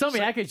 Tommy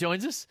Hacker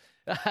joins us.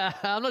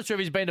 I'm not sure if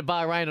he's been to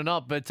Bahrain or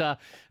not, but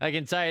I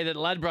can tell you that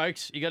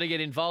Ladbrokes, you got to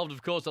get involved,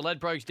 of course. The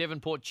Ladbrokes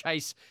Devonport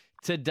Chase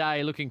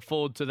today. Looking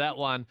forward to that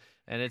one.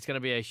 And it's going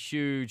to be a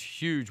huge,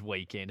 huge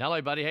weekend. Hello,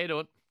 buddy. How you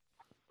doing?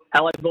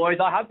 Hello, boys.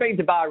 I have been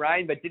to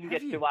Bahrain, but didn't get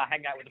to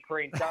hang out with the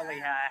Prince. Only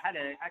had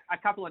a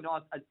couple of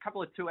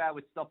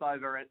 2-hour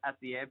stopover at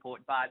the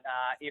airport. But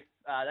if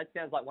that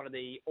sounds like one of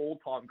the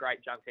all-time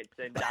great junkets,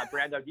 and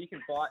Brando, you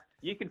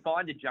can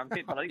find a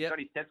junket, but I think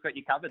Johnny Steph's got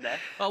you covered there.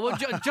 Oh well,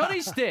 Johnny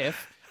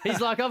Steph. He's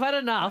like, I've had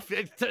enough.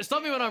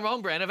 Stop me when I'm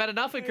wrong, Brand. I've had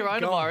enough of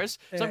coronavirus,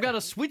 so I'm going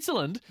to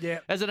Switzerland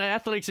as an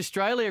Athletics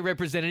Australia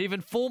representative.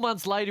 And 4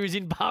 months later, he's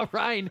in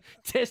Bahrain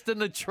testing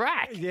the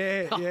track.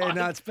 Yeah.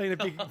 No, it's been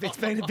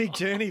a big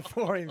journey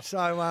for him.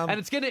 So, and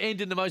it's going to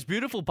end in the most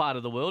beautiful part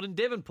of the world, in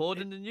Devonport,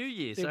 in the new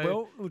year.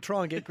 So we'll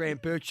try and get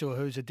Grant Birchall,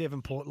 who's a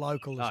Devonport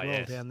local as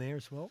well, down there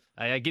as well.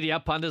 Hey, giddy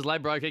up, punters.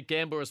 Ladbroke,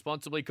 gamble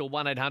responsibly. Call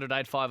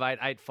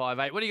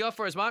 1-800-858-858. What do you got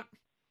for us, Mark?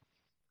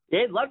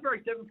 Yeah,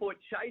 Ladbroke Devonport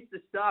Chase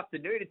this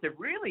afternoon. It's a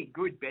really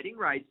good betting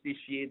race this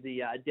year,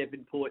 the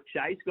Devonport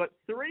Chase. Got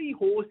 3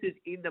 horses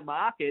in the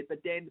market, but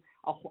then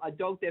a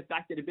dog there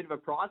backed at a bit of a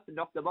price to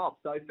knock them off.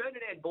 So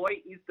Ferdinand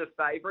Boy is the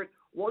favourite.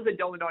 Was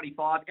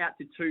 $1.95 out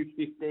to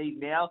 $2.15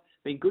 now.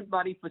 Been good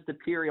money for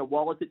Superior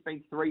Wallace. It's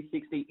been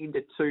 $3.60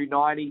 into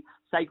 $2.90.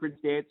 Sacred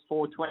Stance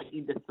 $4.20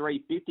 into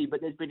 $3.50.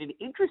 But there's been an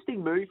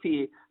interesting move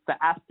here for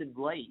Aston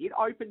Lee. It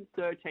opened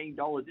 $13.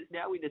 It's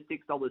now into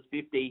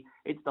 $6.50.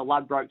 It's the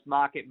Ladbrokes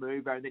market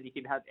mover, and then you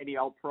can have any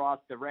old price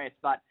the rest.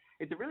 But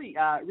it's a really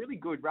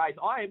good race.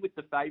 I am with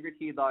the favourite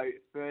here, though,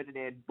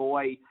 Ferdinand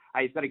Boy.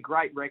 He's got a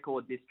great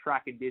record this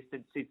track and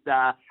distance. It's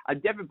a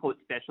Devonport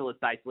specialist,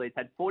 basically. It's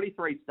had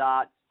 43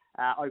 starts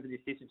over this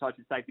distance, I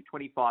should say, for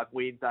 25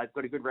 wins. It's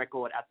got a good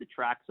record at the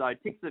track. So it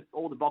ticks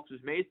all the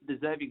boxes for me. It's a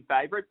deserving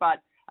favourite,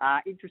 but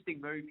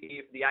interesting move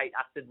here for the 8,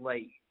 Aston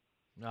Lee.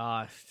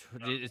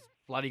 It's a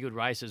bloody good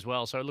race as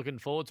well. So looking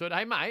forward to it.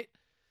 Hey, mate,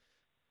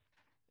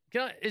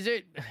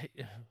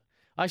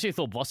 I actually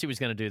thought Bossy was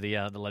going to do the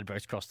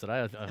Ladbrokes Cross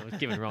today. I was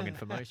given wrong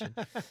information.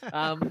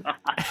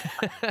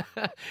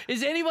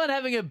 Is anyone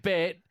having a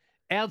bet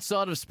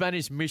outside of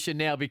Spanish Mission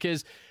now?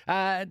 Because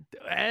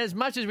as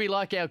much as we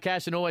like our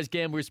cash and always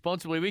gamble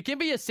responsibly, we can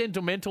be a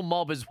sentimental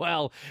mob as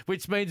well,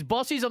 which means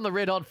Bossy's on the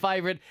red-hot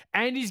favourite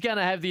and he's going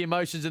to have the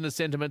emotions and the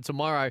sentiment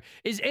tomorrow.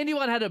 Is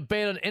anyone had a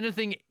bet on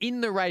anything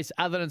in the race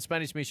other than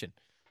Spanish Mission?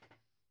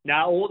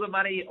 Now, all the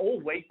money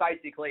all week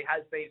basically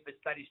has been for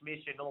Spanish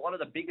Mission. A lot of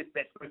the biggest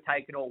bets we've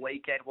taken all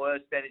weekend were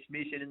Spanish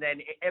Mission. And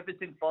then ever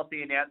since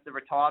Bossy announced the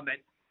retirement,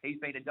 he's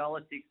been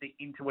 $1.60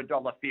 into $1.50.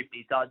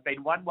 So it's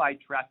been one-way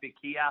traffic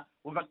here.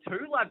 We've got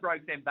two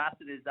Ladbrokes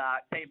ambassadors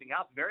teaming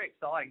up. Very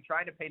exciting.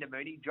 Trainer Peter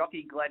Mooney,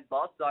 jockey Glenn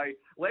Boss. So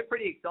we're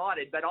pretty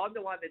excited. But I'm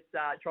the one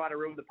that's trying to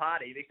ruin the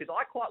party because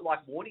I quite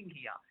like Warning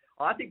here.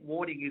 I think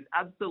Warning is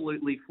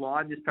absolutely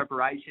flying this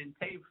preparation.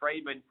 Team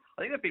Freeman,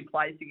 I think they've been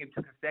placing him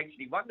to perfection.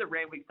 He won the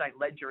Randwick St.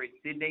 Ledger in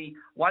Sydney,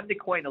 won the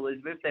Queen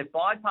Elizabeth. They've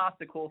bypassed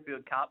the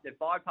Caulfield Cup. They've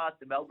bypassed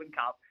the Melbourne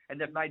Cup.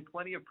 And they've made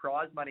plenty of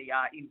prize money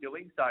in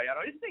doing so. And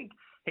I just think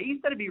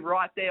he's going to be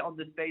right there on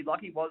the speed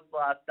like he was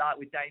last start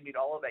with Damien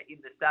Oliver in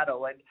the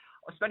saddle. And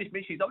Spanish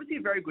Mission is obviously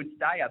a very good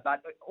stayer,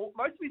 but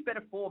most of his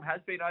better form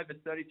has been over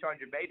 3,200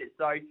 metres.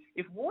 So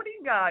if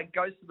Warning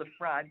goes to the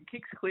front,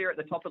 kicks clear at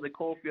the top of the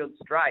Caulfield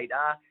Straight,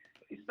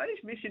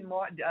 Spanish Mission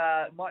might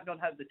not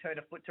have the turn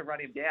of foot to run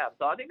him down.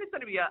 So I think it's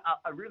going to be a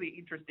really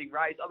interesting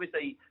race.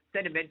 Obviously,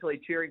 sentimentally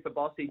cheering for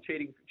Bossy,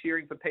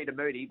 cheering for Peter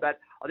Mooney, but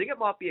I think it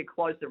might be a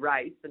closer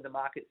race than the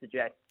market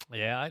suggests.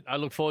 Yeah, I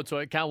look forward to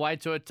it. Can't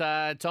wait to it.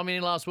 Tommy, any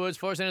last words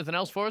for us? Anything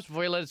else for us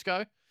before you let us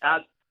go?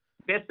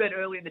 Best bet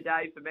early in the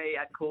day for me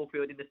at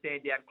Caulfield in the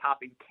Sandown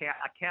Cup in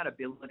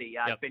accountability.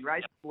 It's been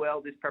racing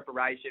well this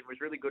preparation, was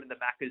really good in the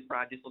Macca's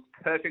run, just looks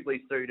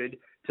perfectly suited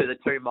to the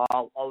 2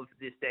 mile of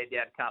this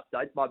Sandown Cup. So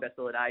it's my best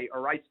of the day. A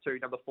race 2,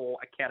 number 4,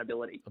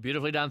 accountability.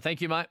 Beautifully done.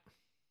 Thank you, mate.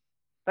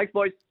 Thanks,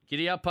 boys.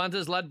 Giddy up,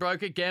 punters.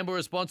 Ladbroker. Gamble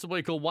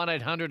responsibly. Call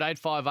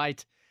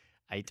 1-800-858-858.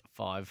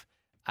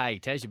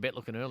 How's your bet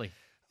looking early?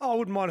 I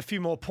wouldn't mind a few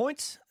more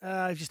points.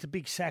 Just a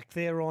big sack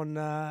there on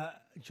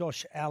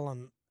Josh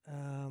Allen.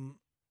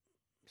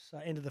 So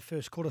end of the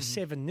first quarter,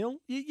 7-0.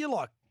 You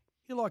like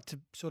to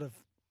sort of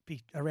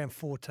be around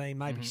 14,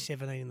 maybe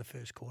 17 in the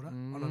first quarter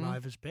on an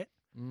overs bet.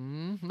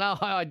 No,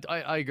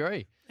 I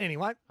agree.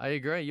 Anyway, I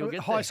agree. You'll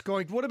get high there.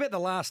 scoring. What about the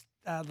last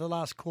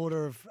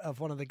quarter of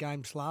one of the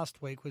games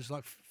last week? Was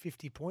like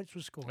 50 points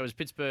was scored. It was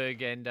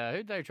Pittsburgh and who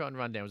did they try and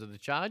run down? Was it the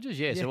Chargers?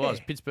 Yes, it was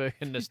Pittsburgh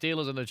and the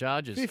Steelers and the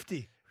Chargers.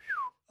 50.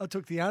 I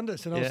took the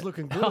unders and I was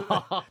looking good.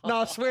 No,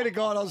 I swear to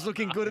God, I was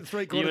looking good at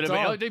 3/4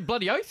 time.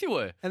 Bloody oath you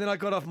were. And then I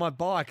got off my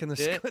bike and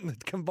the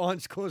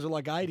combined scores were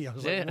like 80. I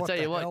was like, what I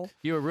tell you the hell? what,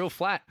 you were real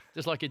flat,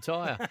 just like your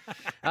tyre.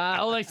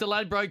 All thanks to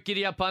Ladbroke,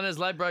 Giddy Up Punters,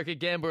 Ladbroke,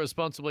 gamble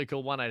responsibly,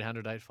 call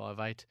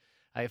 1-800-858-858.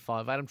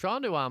 I'm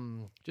trying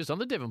to, just on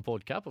the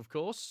Devonport Cup, of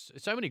course,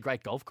 so many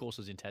great golf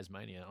courses in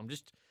Tasmania. I'm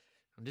just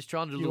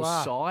trying to do a little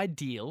side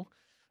deal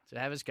to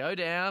have us go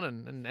down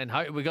and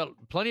hope we've got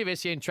plenty of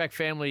SEN track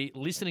family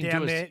listening down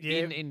to us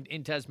there,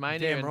 in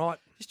Tasmania. Damn right.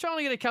 Just trying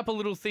to get a couple of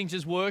little things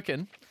just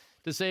working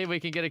to see if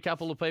we can get a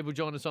couple of people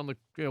join us on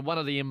the one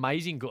of the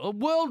amazing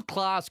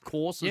world-class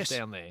courses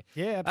down there.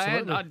 Yeah,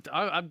 absolutely. And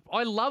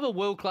I love a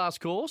world-class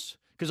course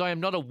because I am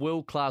not a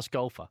world-class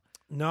golfer.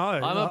 No.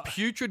 I'm a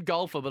putrid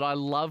golfer, but I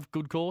love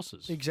good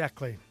courses.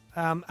 Exactly.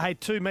 Hey,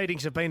 2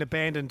 meetings have been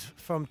abandoned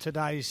from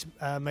today's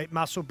meet,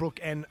 Muswellbrook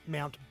and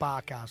Mount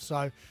Barker.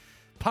 So,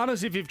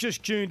 punters, if you've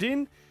just tuned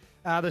in,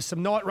 there's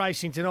some night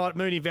racing tonight,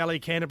 Moonee Valley,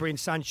 Canterbury and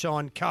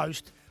Sunshine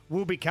Coast.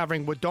 We'll be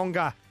covering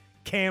Wodonga,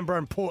 Canberra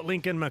and Port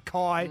Lincoln,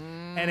 Mackay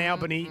and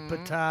Albany.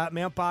 But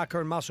Mount Barker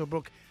and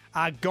Muswellbrook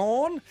are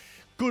gone.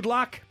 Good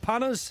luck,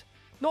 punters.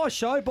 Nice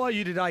show by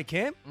you today,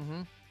 Cam.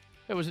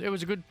 It was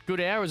a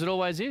good hour, as it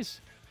always is.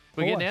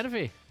 We're getting out of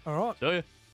here. All right. See ya.